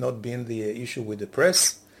had it not been the issue with the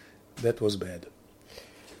press. That was bad.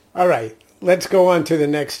 All right, let's go on to the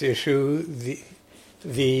next issue,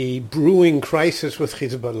 the brewing crisis with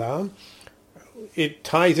Hezbollah. It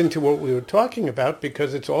ties into what we were talking about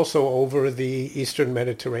because it's also over the Eastern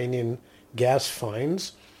Mediterranean gas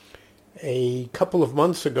finds. A couple of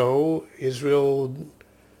months ago, Israel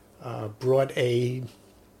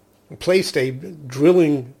placed a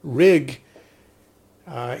drilling rig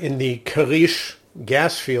in the Karish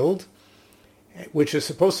gas field, which is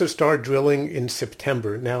supposed to start drilling in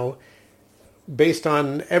September. Now, based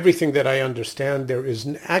on everything that I understand, there is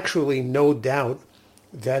actually no doubt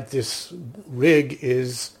that this rig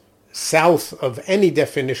is south of any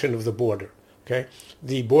definition of the border. Okay,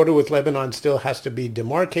 the border with Lebanon still has to be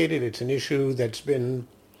demarcated. It's an issue that's been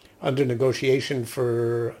under negotiation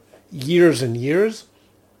for years and years,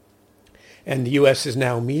 and the U.S. is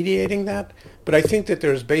now mediating that. But I think that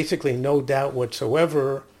there's basically no doubt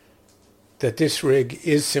whatsoever that this rig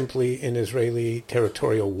is simply in Israeli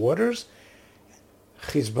territorial waters.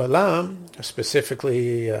 Hezbollah,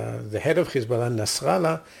 specifically the head of Hezbollah,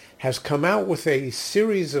 Nasrallah, has come out with a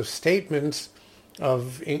series of statements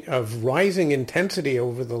of rising intensity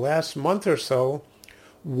over the last month or so,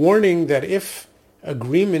 warning that if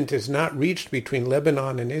agreement is not reached between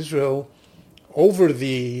Lebanon and Israel over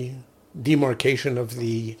the demarcation of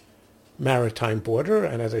the maritime border,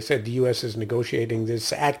 and as I said, the U.S. is negotiating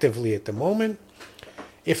this actively at the moment,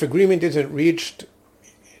 if agreement isn't reached,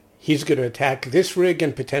 he's going to attack this rig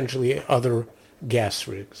and potentially other gas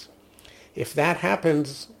rigs. If that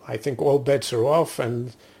happens, I think all bets are off,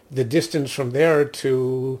 and the distance from there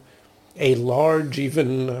to a large,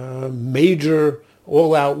 even major,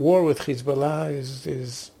 all-out war with Hezbollah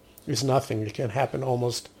is nothing. It can happen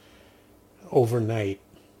almost overnight.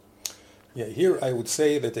 Yeah, here I would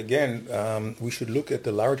say that again, we should look at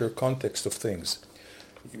the larger context of things.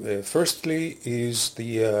 Firstly is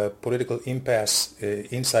the political impasse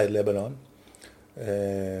inside Lebanon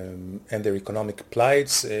and their economic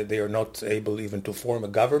plights. They are not able even to form a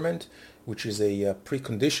government, which is a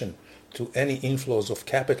precondition to any inflows of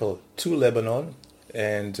capital to Lebanon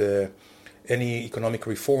and any economic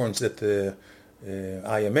reforms that the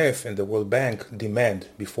IMF and the World Bank demand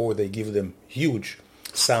before they give them huge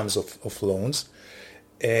sums of loans.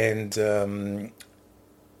 And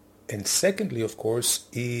secondly, of course,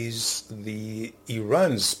 is the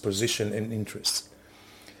Iran's position and interests.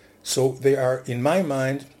 So there are, in my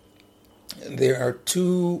mind, there are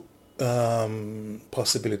two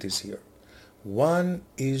possibilities here. One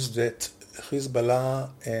is that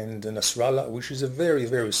Hezbollah and Nasrallah, which is a very,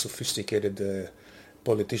 very sophisticated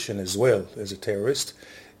politician as well as a terrorist,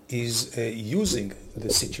 is using the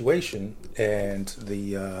situation and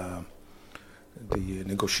the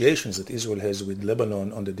negotiations that Israel has with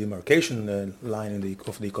Lebanon on the demarcation line of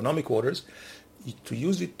the economic waters, to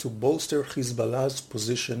use it to bolster Hezbollah's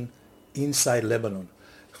position inside Lebanon.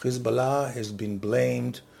 Hezbollah has been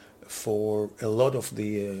blamed for a lot of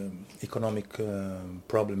the economic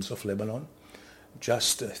problems of Lebanon.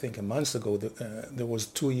 Just, I think, a month ago, there was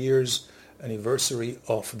 2 years anniversary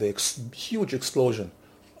of the huge explosion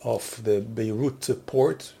of the Beirut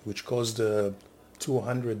port, which caused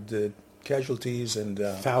 200 casualties and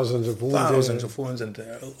thousands of wounds and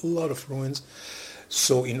a lot of ruins.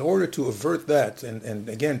 So in order to avert that, and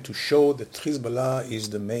again to show that Hezbollah is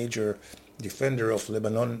the major defender of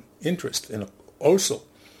Lebanon interest, and also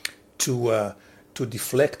to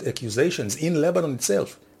deflect accusations in Lebanon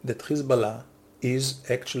itself that Hezbollah is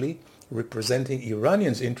actually representing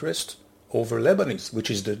Iranians' interest over Lebanese, which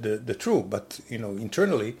is the true, but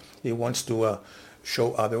internally he wants to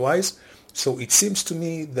show otherwise. So it seems to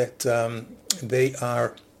me that they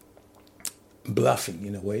are bluffing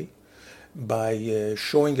in a way by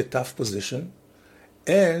showing a tough position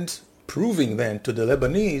and proving then to the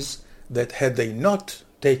Lebanese that had they not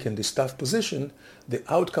taken this tough position, the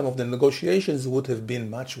outcome of the negotiations would have been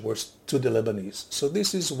much worse to the Lebanese. So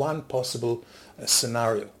this is one possible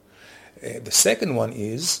scenario. The second one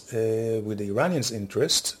is with the Iranians'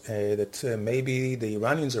 interest, that maybe the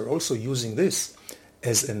Iranians are also using this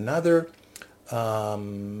as another,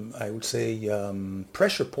 I would say,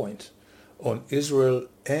 pressure point on Israel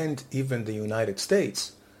and even the United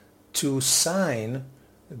States to sign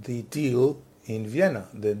the deal in Vienna,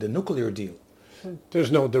 the nuclear deal.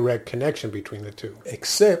 There's no direct connection between the two.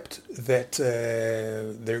 Except that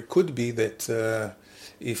there could be that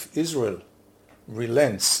if Israel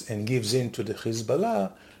relents and gives in to the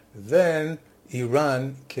Hezbollah, then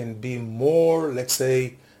Iran can be more, let's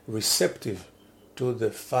say, receptive to the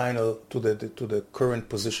current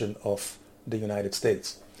position of the United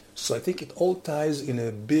States. So I think it all ties in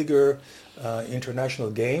a bigger international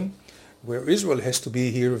game where Israel has to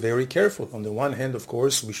be here very careful. On the one hand, of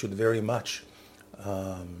course, we should very much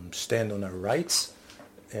stand on our rights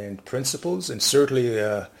and principles, and certainly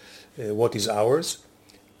what is ours,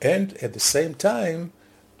 and at the same time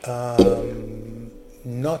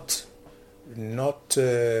not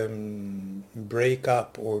break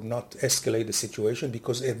up or not escalate the situation,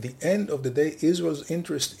 because at the end of the day, Israel's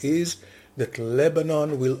interest is that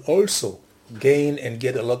Lebanon will also gain and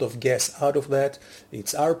get a lot of gas out of that.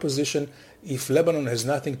 It's our position. If Lebanon has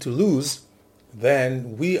nothing to lose,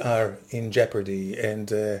 then we are in jeopardy. And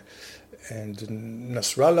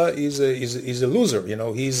Nasrallah is a loser.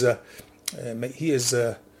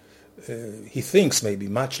 He thinks maybe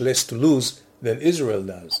much less to lose than Israel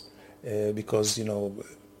does, because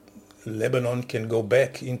Lebanon can go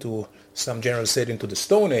back into, some generals said, into the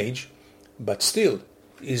Stone Age, but still,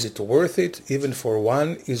 is it worth it even for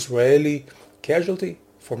one Israeli casualty?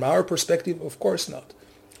 From our perspective, of course not.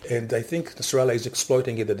 And I think Nasrallah is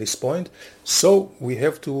exploiting it at this point. So we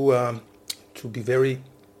have to be very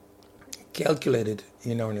calculated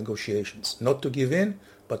in our negotiations, not to give in,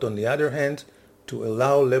 but on the other hand, to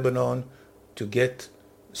allow Lebanon to get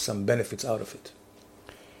some benefits out of it.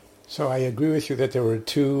 So I agree with you that there were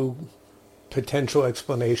two potential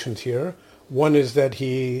explanations here. One is that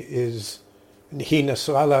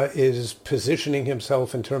Nasrallah is positioning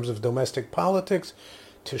himself in terms of domestic politics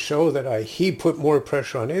to show that he put more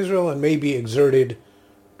pressure on Israel and maybe exerted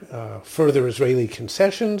further Israeli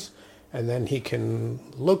concessions, and then he can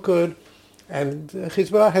look good. And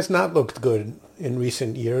Hezbollah has not looked good in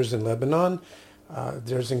recent years in Lebanon.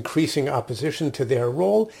 There's increasing opposition to their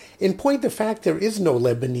role. In point of fact, there is no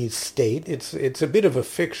Lebanese state. It's a bit of a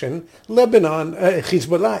fiction.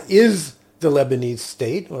 Hezbollah is the Lebanese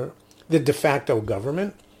state, or the de facto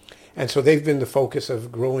government. And so they've been the focus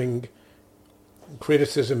of growing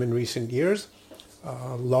criticism in recent years,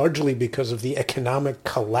 largely because of the economic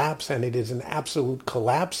collapse, and it is an absolute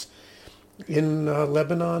collapse in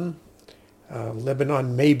Lebanon.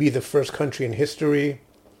 Lebanon may be the first country in history.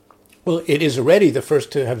 Well, it is already the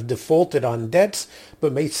first to have defaulted on debts,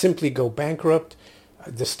 but may simply go bankrupt.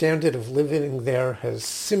 The standard of living there has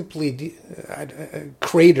simply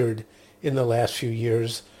cratered in the last few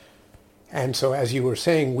years. And so, as you were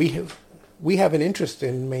saying, we have an interest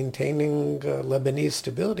in maintaining Lebanese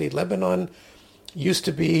stability. Lebanon used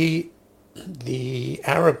to be the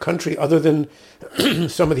Arab country, other than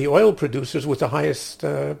some of the oil producers, with the highest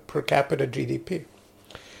per capita GDP.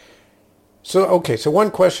 So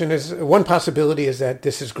one possibility is that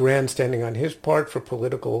this is grandstanding on his part for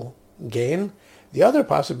political gain. The other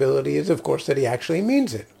possibility is, of course, that he actually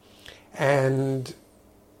means it. And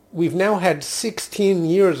we've now had 16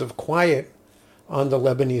 years of quiet on the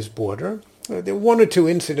Lebanese border. There were one or two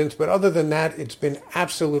incidents, but other than that, it's been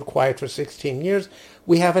absolute quiet for 16 years.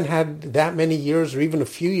 We haven't had that many years or even a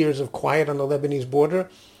few years of quiet on the Lebanese border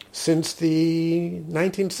since the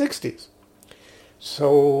 1960s.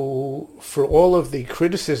 So for all of the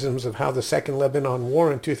criticisms of how the Second Lebanon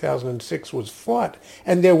War in 2006 was fought,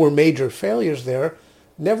 and there were major failures there,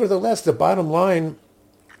 nevertheless, the bottom line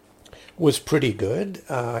was pretty good.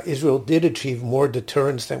 Israel did achieve more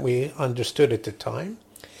deterrence than we understood at the time.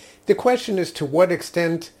 The question is to what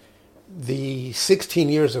extent the 16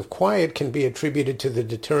 years of quiet can be attributed to the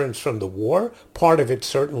deterrence from the war. Part of it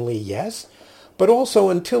certainly, yes. But also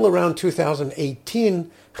until around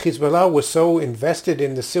 2018, Hezbollah was so invested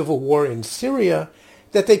in the civil war in Syria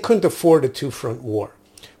that they couldn't afford a two-front war.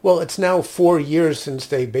 Well, it's now 4 years since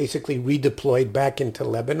they basically redeployed back into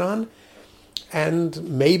Lebanon. And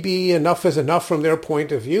maybe enough is enough from their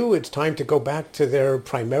point of view. It's time to go back to their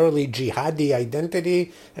primarily jihadi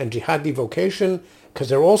identity and jihadi vocation, because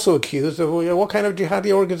they're also accused of, what kind of jihadi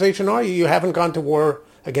organization are you? You haven't gone to war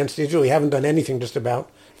against Israel. You haven't done anything just about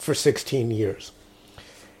for 16 years.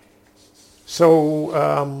 So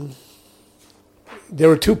there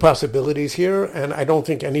are two possibilities here, and I don't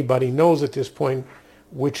think anybody knows at this point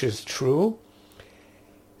which is true.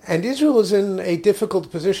 And Israel is in a difficult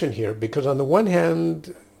position here because on the one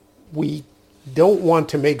hand, we don't want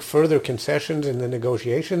to make further concessions in the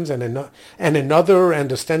negotiations, and another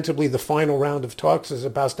and ostensibly the final round of talks is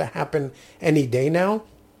about to happen any day now.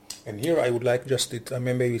 And here I would like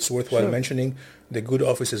maybe it's worthwhile mentioning the good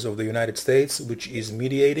offices of the United States, which is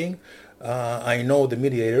mediating. I know the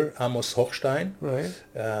mediator, Amos Hochstein, right,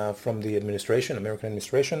 from the administration, American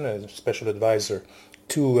administration, a special advisor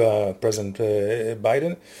to President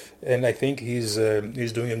Biden, and I think he's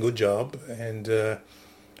doing a good job, and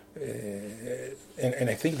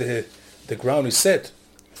I think the ground is set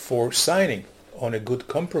for signing on a good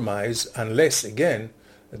compromise, unless again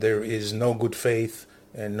there is no good faith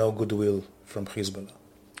and no goodwill from Hezbollah.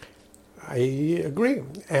 I agree,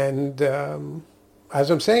 and as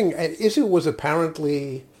I'm saying, Israel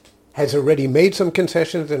has already made some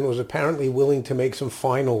concessions and was apparently willing to make some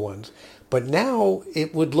final ones. But now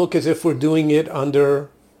it would look as if we're doing it under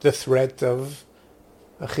the threat of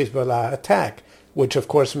a Hezbollah attack, which of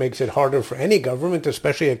course makes it harder for any government,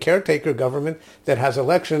 especially a caretaker government that has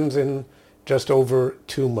elections in just over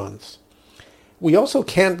 2 months. We also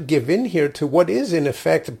can't give in here to what is in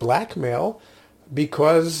effect blackmail,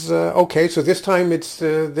 Because, so this time it's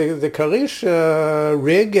the Karish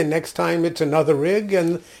rig, and next time it's another rig,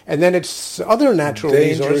 and then it's other natural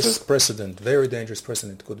resources. Very dangerous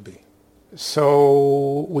precedent could be.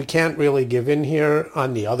 So we can't really give in here.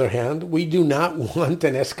 On the other hand, we do not want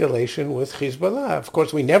an escalation with Hezbollah. Of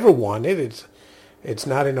course, we never want it. It's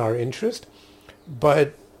not in our interest.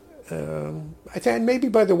 But I think maybe,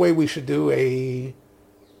 by the way, we should do a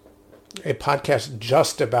podcast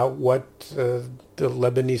just about what the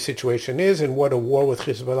Lebanese situation is and what a war with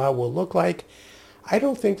Hezbollah will look like. I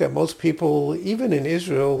don't think that most people, even in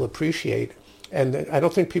Israel, appreciate, and I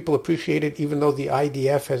don't think people appreciate it, even though the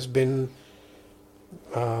IDF has been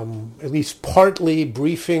at least partly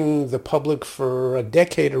briefing the public for a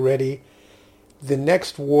decade already. The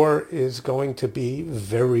next war is going to be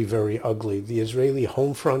very, very ugly. The Israeli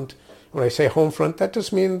home front, when I say home front, that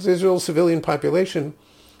just means Israel's civilian population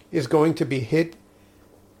is going to be hit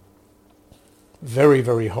very,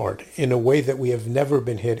 very hard in a way that we have never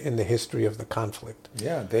been hit in the history of the conflict.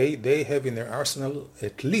 Yeah, they have in their arsenal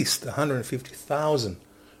at least 150,000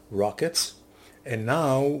 rockets, and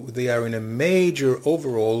now they are in a major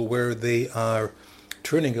overhaul where they are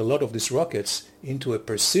turning a lot of these rockets into a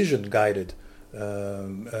precision-guided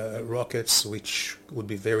rockets, which would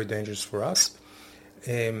be very dangerous for us.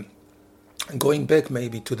 Going back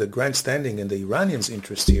maybe to the grandstanding and the Iranians'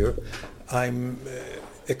 interest here,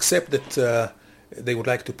 except that they would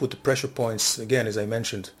like to put the pressure points, again, as I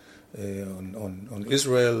mentioned, on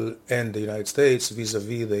Israel and the United States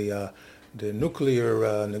vis-a-vis the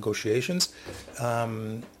nuclear negotiations. I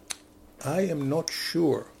am not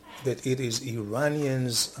sure that it is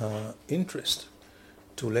Iranians' interest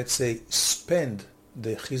to, let's say, spend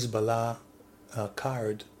the Hezbollah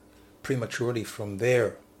card prematurely from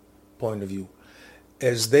their point of view.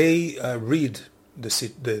 As they read the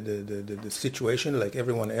situation like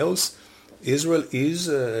everyone else, Israel is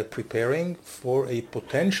preparing for a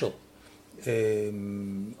potential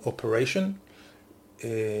operation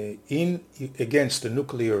against the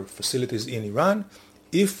nuclear facilities in Iran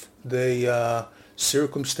if the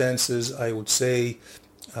circumstances, I would say,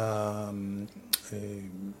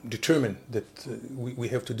 determine that we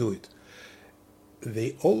have to do it.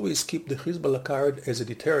 They always keep the Hezbollah card as a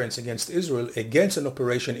deterrence against Israel against an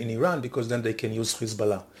operation in Iran, because then they can use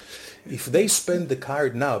Hezbollah. If they spend the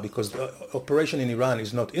card now because the operation in Iran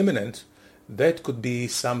is not imminent, that could be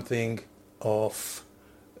something of,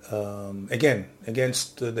 again,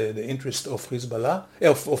 against the interest of Hezbollah,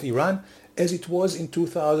 of Iran, as it was in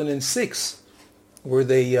 2006, where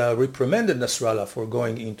they reprimanded Nasrallah for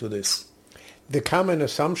going into this. The common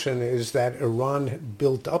assumption is that Iran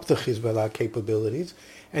built up the Hezbollah capabilities.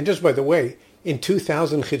 And just by the way, in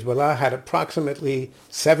 2000, Hezbollah had approximately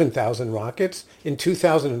 7,000 rockets. In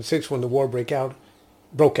 2006, when the war broke out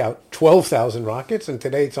 12,000 rockets. And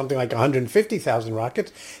today it's something like 150,000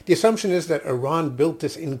 rockets. The assumption is that Iran built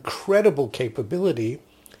this incredible capability.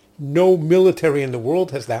 No military in the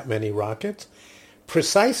world has that many rockets,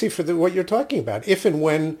 precisely for what you're talking about. If and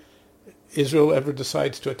when Israel ever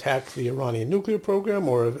decides to attack the Iranian nuclear program,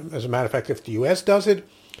 or as a matter of fact, if the U.S. does it,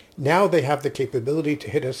 now they have the capability to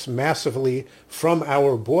hit us massively from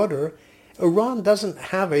our border. Iran doesn't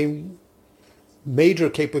have a major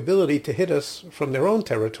capability to hit us from their own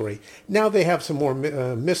territory. Now they have some more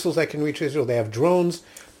missiles that can reach Israel. They have drones,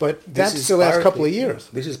 but that's the last couple of years.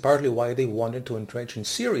 This is partly why they wanted to entrench in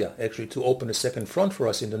Syria, actually, to open a second front for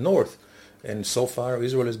us in the north. And so far,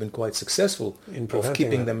 Israel has been quite successful in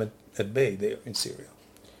keeping them at bay there in Syria.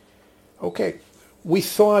 Okay. We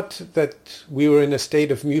thought that we were in a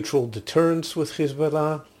state of mutual deterrence with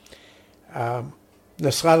Hezbollah.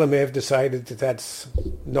 Nasrallah may have decided that that's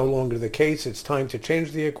no longer the case. It's time to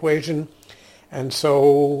change the equation. And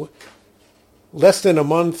so less than a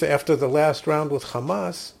month after the last round with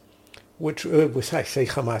Hamas, which I say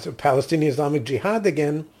Hamas, Palestinian Islamic Jihad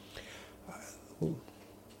again,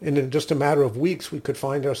 in just a matter of weeks, we could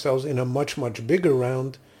find ourselves in a much, much bigger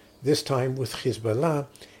round, this time with Hezbollah.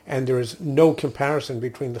 And there is no comparison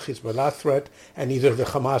between the Hezbollah threat and either the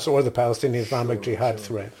Hamas or the Palestinian Islamic Jihad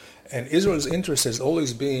threat. And Israel's interest has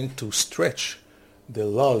always been to stretch the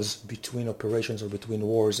laws between operations or between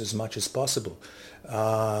wars as much as possible.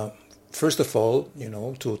 First of all,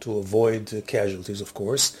 to avoid casualties, of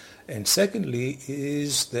course. And secondly,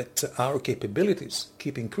 is that our capabilities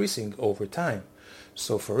keep increasing over time.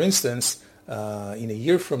 So, for instance, in a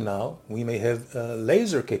year from now, we may have a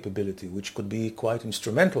laser capability, which could be quite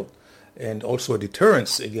instrumental, and also a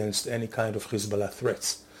deterrence against any kind of Hezbollah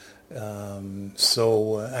threats.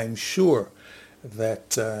 So I'm sure that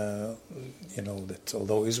that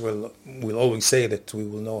although Israel will always say that we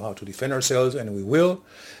will know how to defend ourselves, and we will,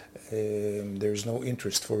 there's no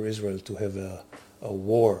interest for Israel to have a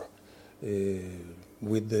war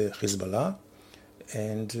with the Hezbollah,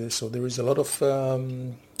 and so there is a lot of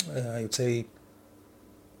I would say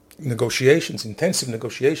negotiations, intensive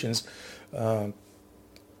negotiations,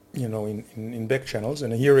 in back channels.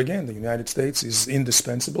 And here again, the United States is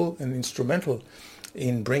indispensable and instrumental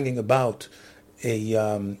in bringing about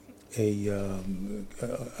a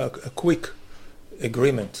quick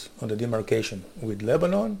agreement on the demarcation with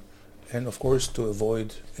Lebanon, and of course to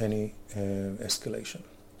avoid any escalation.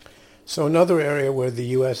 So another area where the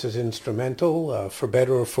U.S. is instrumental, for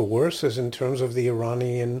better or for worse, is in terms of the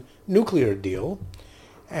Iranian nuclear deal.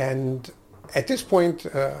 And at this point,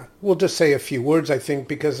 we'll just say a few words, I think,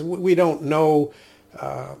 because we don't know.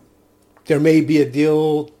 There may be a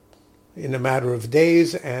deal in a matter of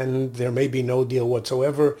days, and there may be no deal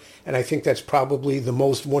whatsoever. And I think that's probably the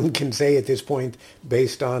most one can say at this point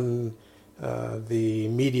based on the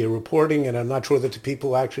media reporting. And I'm not sure that the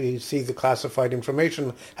people who actually see the classified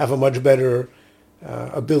information have a much better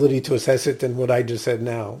ability to assess it than what I just said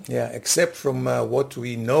now. Yeah, except from what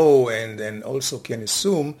we know and also can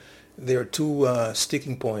assume, there are two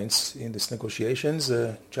sticking points in these negotiations.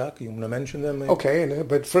 Jack, you want to mention them? Maybe? Okay,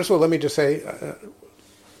 but first of all, let me just say,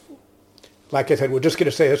 like I said, we're just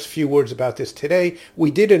going to say a few words about this today.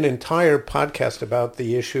 We did an entire podcast about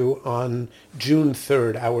the issue on June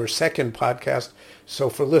 3rd, our second podcast. So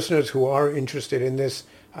for listeners who are interested in this,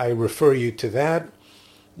 I refer you to that.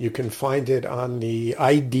 You can find it on the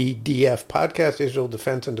IDDF podcast, Israel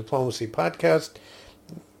Defense and Diplomacy podcast.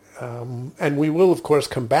 And we will, of course,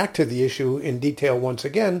 come back to the issue in detail once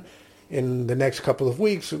again in the next couple of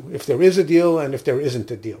weeks, if there is a deal and if there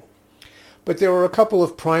isn't a deal. But there are a couple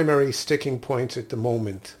of primary sticking points at the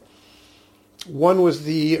moment. One was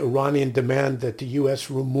the Iranian demand that the U.S.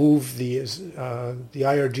 remove the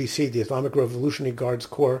IRGC, the Islamic Revolutionary Guards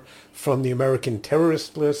Corps, from the American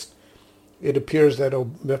terrorist list. It appears that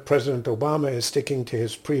President Obama is sticking to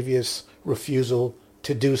his previous refusal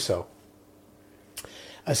to do so.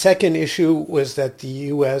 A second issue was that the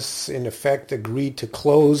U.S. in effect agreed to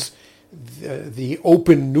close the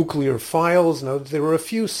open nuclear files. Now, there are a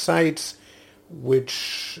few sites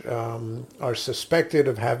which are suspected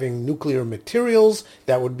of having nuclear materials.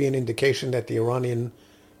 That would be an indication that the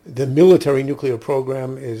military nuclear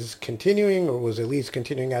program is continuing, or was at least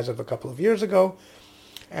continuing as of a couple of years ago.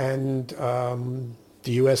 And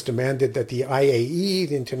the U.S. demanded that the IAE,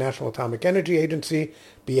 the International Atomic Energy Agency,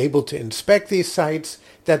 be able to inspect these sites.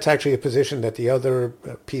 That's actually a position that the other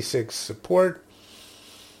P6 support.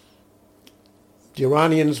 The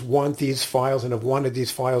Iranians want these files and have wanted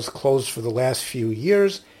these files closed for the last few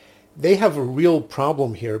years. They have a real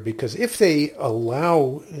problem here because if they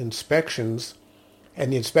allow inspections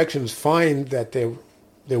and the inspections find that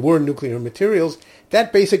there were nuclear materials,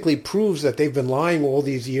 that basically proves that they've been lying all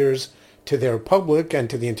these years to their public and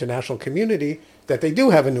to the international community that they do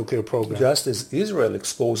have a nuclear program. Just as Israel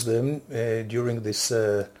exposed them during this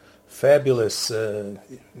fabulous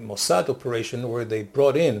Mossad operation where they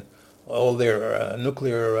brought in all their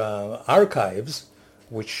nuclear archives,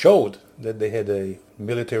 which showed that they had a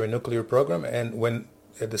military nuclear program, and when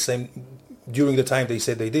during the time they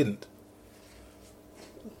said they didn't.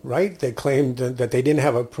 Right? They claimed that they didn't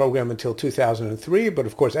have a program until 2003, but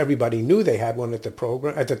of course everybody knew they had one at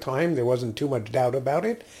the time. There wasn't too much doubt about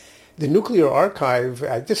it. The nuclear archive,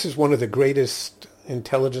 this is one of the greatest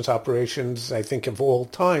intelligence operations, I think, of all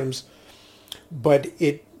times, but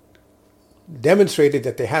it demonstrated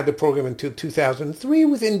that they had the program until 2003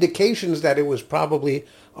 with indications that it was probably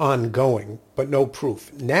ongoing, but no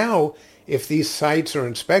proof. Now, if these sites are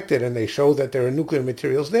inspected and they show that there are nuclear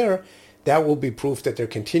materials there, that will be proof that they're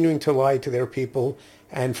continuing to lie to their people.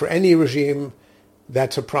 And for any regime,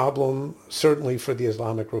 that's a problem, certainly for the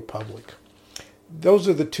Islamic Republic. Those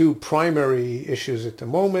are the two primary issues at the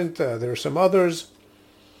moment. There are some others.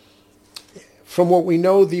 From what we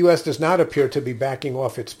know, the U.S. does not appear to be backing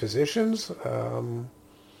off its positions. And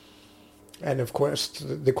of course,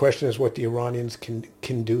 the question is what the Iranians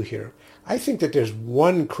can do here. I think that there's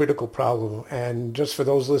one critical problem, and just for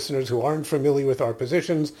those listeners who aren't familiar with our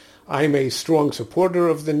positions, I'm a strong supporter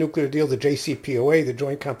of the nuclear deal, the JCPOA, the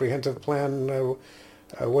Joint Comprehensive Plan.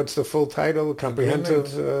 What's the full title?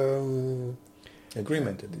 Comprehensive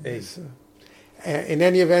Agreement. In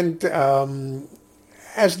any event,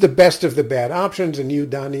 as the best of the bad options, and you,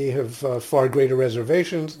 Dani, have far greater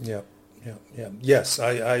reservations. Yeah. Yes,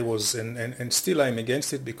 I was, and still I'm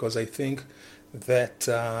against it because I think that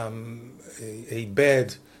a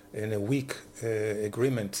bad in a weak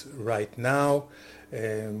agreement right now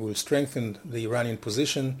will strengthen the Iranian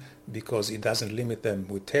position because it doesn't limit them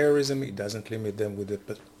with terrorism, it doesn't limit them with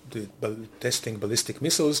testing ballistic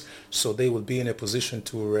missiles, so they will be in a position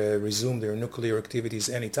to resume their nuclear activities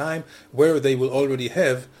anytime, where they will already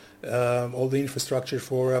have all the infrastructure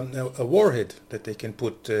for a warhead that they can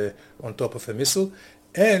put on top of a missile,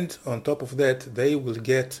 and on top of that they will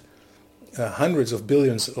get hundreds of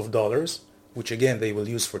billions of dollars, which again they will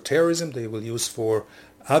use for terrorism, they will use for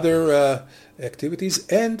other activities,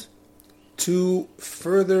 and to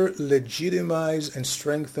further legitimize and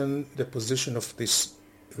strengthen the position of this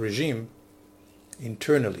regime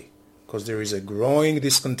internally, because there is a growing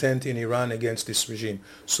discontent in Iran against this regime.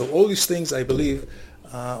 So all these things, I believe,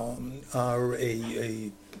 are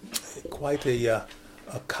quite a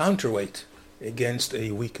counterweight against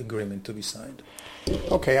a weak agreement to be signed.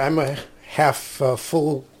 Okay, I'm a half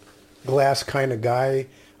full glass kind of guy.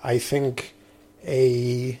 I think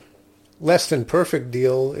a less than perfect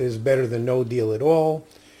deal is better than no deal at all.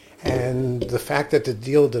 And the fact that the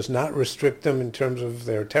deal does not restrict them in terms of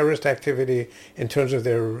their terrorist activity, in terms of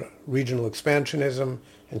their regional expansionism,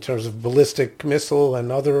 in terms of ballistic missile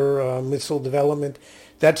and other missile development,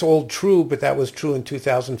 that's all true, but that was true in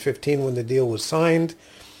 2015 when the deal was signed.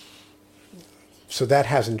 So that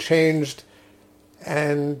hasn't changed.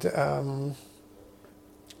 And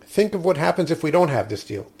think of what happens if we don't have this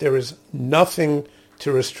deal. There is nothing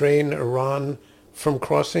to restrain Iran from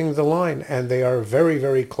crossing the line, and they are very,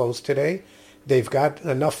 very close today. They've got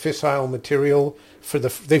enough fissile material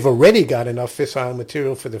they've already got enough fissile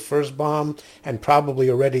material for the first bomb, and probably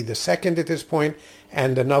already the second at this point,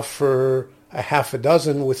 and enough for a half a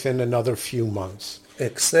dozen within another few months.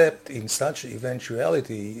 Except in such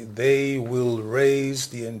eventuality, they will raise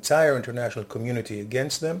the entire international community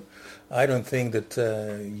against them. I don't think that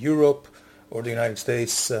Europe or the United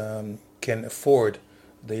States can afford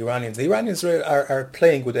the Iranians. The Iranians are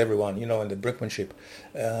playing with everyone, in the brinkmanship.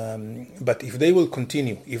 But if they will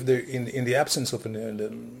continue, if they're in the absence of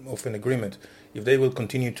an agreement, if they will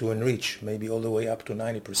continue to enrich, maybe all the way up to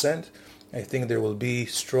 90%, I think there will be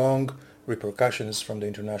strong repercussions from the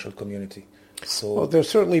international community. So, well, there'll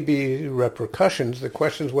certainly be repercussions. The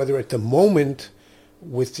question is whether at the moment,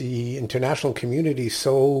 with the international community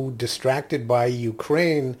so distracted by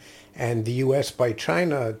Ukraine and the U.S. by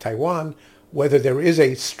China, Taiwan, whether there is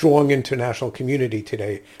a strong international community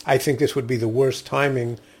today. I think this would be the worst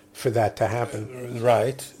timing for that to happen.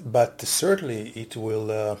 Right, but certainly it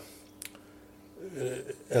will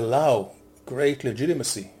allow great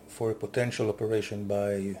legitimacy for a potential operation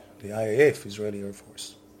by the IDDF, Israeli Air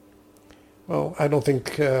Force. Well, I don't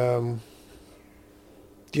think the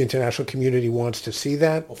international community wants to see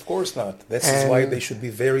that. Of course not. This is why they should be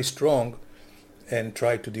very strong and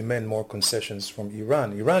try to demand more concessions from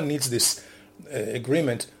Iran. Iran needs this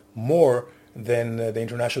agreement more than the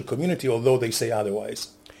international community, although they say otherwise.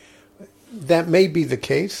 That may be the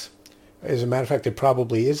case. As a matter of fact, it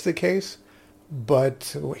probably is the case.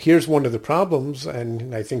 But here's one of the problems,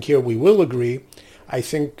 and I think here we will agree. I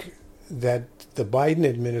think that the Biden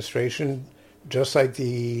administration, just like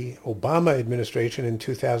the Obama administration in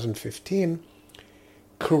 2015,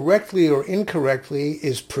 correctly or incorrectly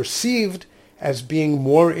is perceived as being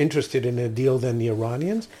more interested in a deal than the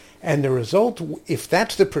Iranians. And the result, if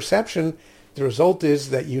that's the perception, the result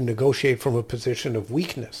is that you negotiate from a position of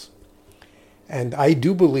weakness. And I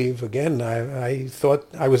do believe, again, I thought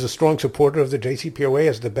I was a strong supporter of the JCPOA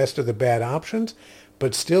as the best of the bad options,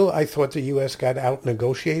 but still I thought the U.S. got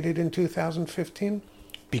out-negotiated in 2015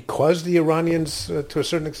 because the Iranians, to a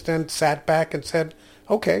certain extent, sat back and said,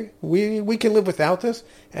 okay, we can live without this,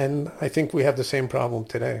 and I think we have the same problem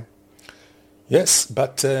today. Yes,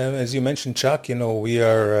 but as you mentioned, Chuck, we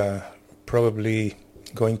are probably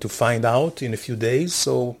going to find out in a few days,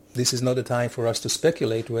 so this is not a time for us to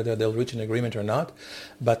speculate whether they'll reach an agreement or not.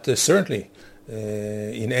 But certainly,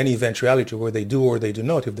 in any eventuality where they do or they do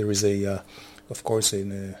not, if there is a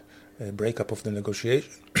breakup of the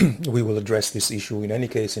negotiation, we will address this issue in any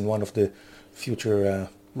case in one of the future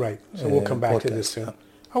right. So we'll come back to this podcasts. soon.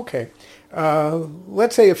 Okay.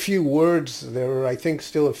 Let's say a few words. There are, I think,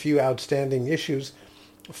 still a few outstanding issues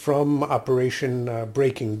from Operation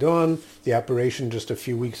Breaking Dawn, the operation just a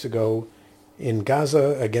few weeks ago in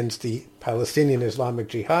Gaza against the Palestinian Islamic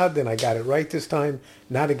Jihad, and I got it right this time,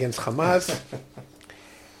 not against Hamas.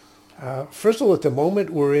 First of all, at the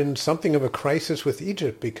moment, we're in something of a crisis with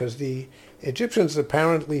Egypt because the Egyptians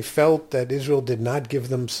apparently felt that Israel did not give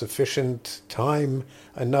them sufficient time,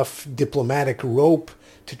 enough diplomatic rope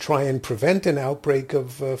to try and prevent an outbreak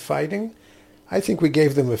of fighting. I think we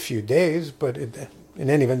gave them a few days, but in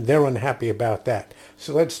any event, they're unhappy about that.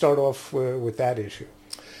 So let's start off with that issue.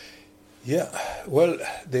 Yeah, well,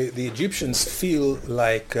 the Egyptians feel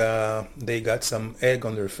like they got some egg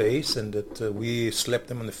on their face and that we slapped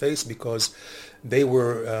them on the face because they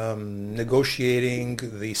were negotiating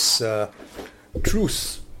this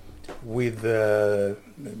truce with the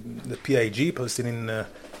PIG, Palestinian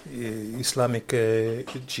Islamic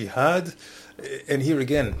Jihad. And here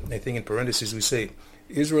again, I think in parentheses we say,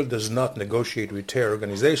 Israel does not negotiate with terror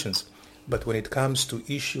organizations, but when it comes to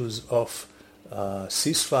issues of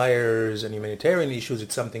ceasefires and humanitarian issues,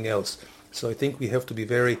 it's something else. So I think we have to be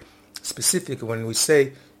very specific when we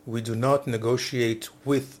say we do not negotiate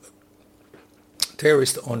with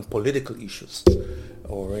terrorists on political issues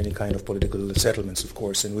or any kind of political settlements, of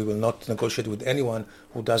course, and we will not negotiate with anyone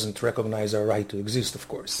who doesn't recognize our right to exist, of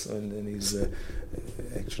course, and is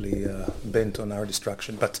actually bent on our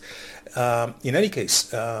destruction. But in any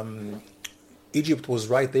case, Egypt was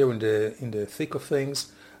right there in the thick of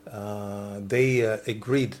things. They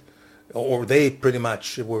agreed, or they pretty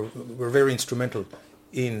much were very instrumental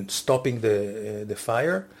in stopping the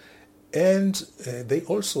fire, and they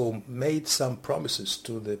also made some promises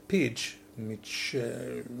to the PIG, which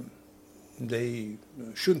they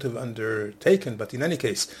shouldn't have undertaken, but in any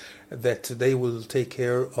case, that they will take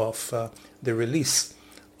care of the release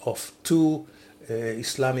of two Palestinian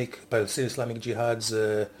Islamic Jihad's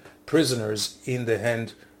prisoners in the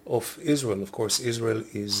hand of Israel. Of course, Israel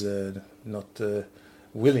is not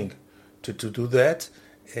willing to do that,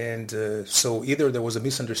 and so either there was a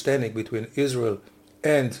misunderstanding between Israel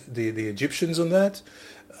and the Egyptians on that,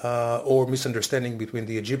 or misunderstanding between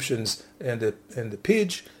the Egyptians and the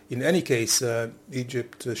PIG. In any case,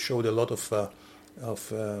 Egypt showed a lot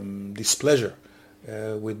of displeasure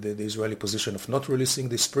with the Israeli position of not releasing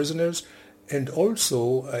these prisoners, and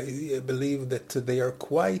also I believe that they are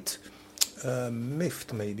quite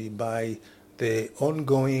miffed maybe by the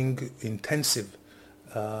ongoing intensive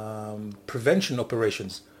prevention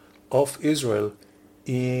operations of Israel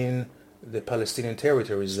in the Palestinian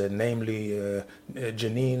territories, namely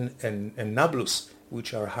Jenin and Nablus,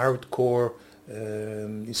 which are hardcore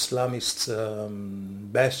Islamist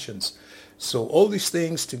bastions. So all these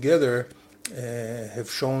things together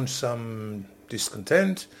have shown some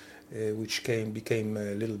discontent, which became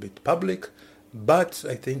a little bit public. But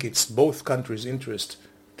I think it's both countries' interest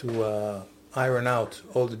to iron out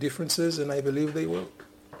all the differences, and I believe they will.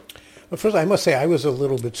 Well, first, I must say I was a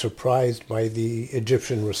little bit surprised by the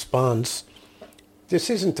Egyptian response. This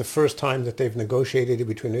isn't the first time that they've negotiated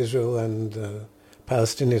between Israel and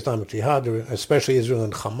Palestinian Islamic Jihad, or especially Israel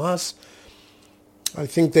and Hamas. I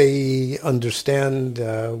think they understand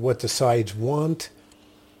what the sides want.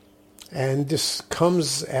 And this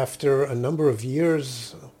comes after a number of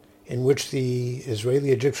years in which the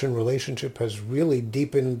Israeli-Egyptian relationship has really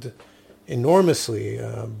deepened enormously.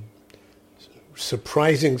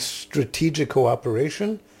 Surprising strategic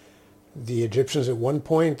cooperation. The Egyptians at one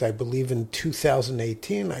point, I believe in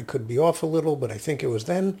 2018, I could be off a little, but I think it was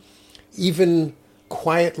then, even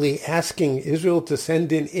quietly asking Israel to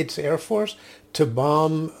send in its air force to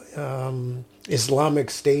bomb Islamic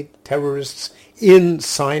State terrorists in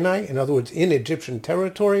Sinai, in other words, in Egyptian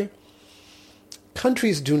territory.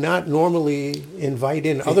 Countries do not normally invite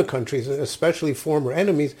in other countries, especially former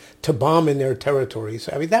enemies, to bomb in their territories.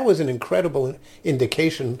 I mean, that was an incredible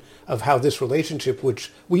indication of how this relationship,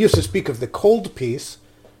 which we used to speak of the cold peace,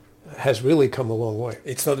 has really come a long way.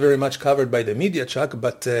 It's not very much covered by the media, Chuck,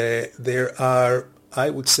 but there are, I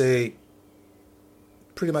would say,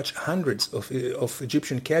 pretty much hundreds of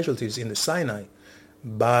Egyptian casualties in the Sinai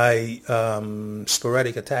by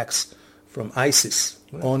sporadic attacks from ISIS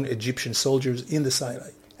on Egyptian soldiers in the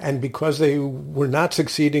Sinai. And because they were not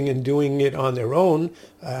succeeding in doing it on their own,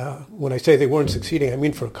 when I say they weren't succeeding, I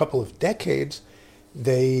mean for a couple of decades,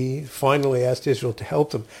 they finally asked Israel to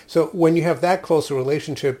help them. So when you have that close a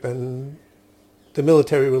relationship and the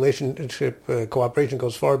military relationship cooperation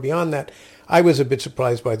goes far beyond that, I was a bit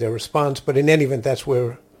surprised by their response. But in any event, that's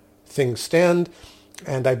where things stand.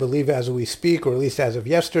 And I believe as we speak, or at least as of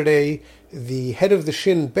yesterday, the head of the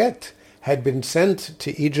Shin Bet had been sent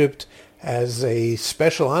to Egypt as a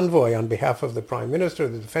special envoy on behalf of the Prime Minister,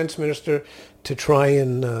 the Defense Minister, to try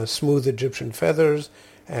and smooth Egyptian feathers.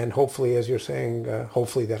 And hopefully, as you're saying,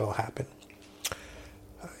 hopefully that'll happen.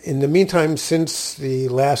 In the meantime, since the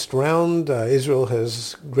last round, Israel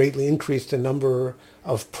has greatly increased the number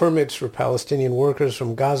of permits for Palestinian workers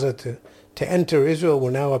from Gaza to enter Israel.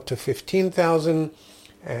 We're now up to 15,000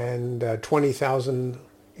 and 20,000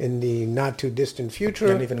 in the not-too-distant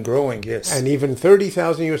future. And even growing, yes. And even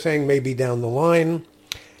 30,000, you were saying, maybe down the line.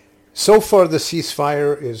 So far, the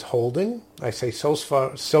ceasefire is holding. I say so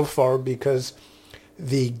far because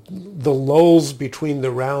the lulls between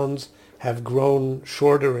the rounds have grown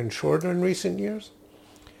shorter and shorter in recent years,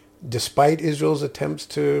 despite Israel's attempts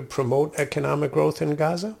to promote economic growth in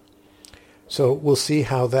Gaza. So we'll see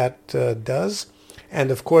how that does.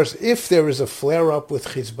 And of course, if there is a flare-up with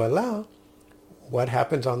Hezbollah, what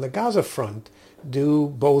happens on the Gaza front? Do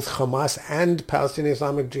both Hamas and Palestinian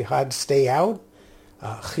Islamic Jihad stay out?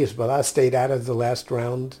 Hezbollah stayed out of the last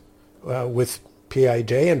round with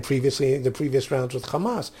PIJ and previously the previous rounds with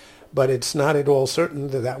Hamas. But it's not at all certain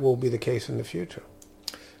that that will be the case in the future.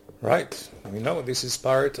 Right. We know this is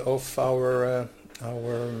part of our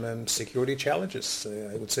security challenges.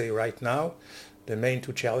 I would say right now, the main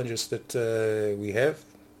two challenges that we have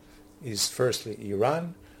is firstly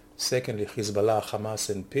Iran, secondly Hezbollah, Hamas,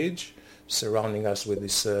 and PIJ surrounding us with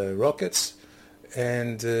these rockets,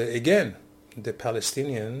 and again, the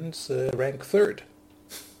Palestinians rank third.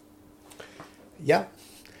 Yeah,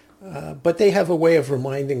 but they have a way of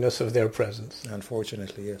reminding us of their presence.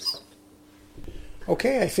 Unfortunately, yes.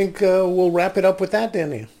 Okay, I think we'll wrap it up with that,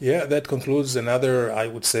 Danny. Yeah, that concludes another, I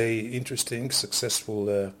would say, interesting, successful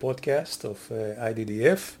podcast of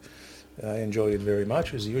IDDF. I enjoyed it very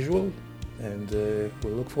much, as usual, and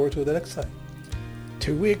we'll look forward to the next time.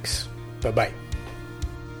 2 weeks. Bye-bye.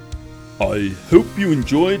 I hope you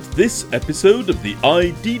enjoyed this episode of the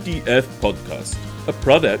IDDF podcast, a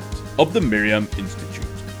product of the Miriam Institute,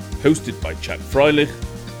 hosted by Chuck FREILICH,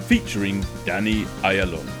 featuring Danny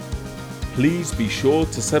AYALON. Please be sure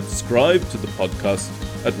to subscribe to the podcast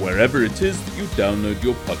at wherever it is that you download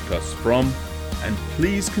your podcasts from, and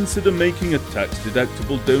please consider making a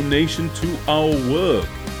tax-deductible donation to our work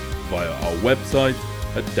via our website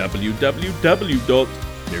at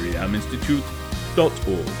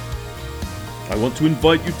www.miriaminstitute.org. I want to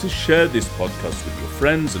invite you to share this podcast with your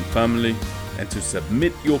friends and family, and to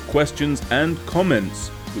submit your questions and comments,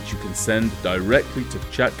 which you can send directly to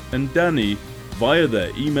Chuck and Danny via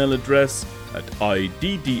their email address at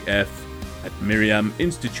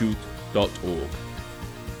iddf@miriaminstitute.org.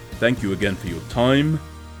 Thank you again for your time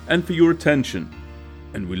and for your attention,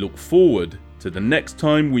 and we look forward to the next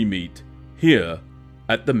time we meet here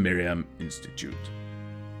at the Miriam Institute.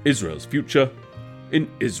 Israel's future in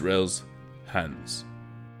Israel's hands.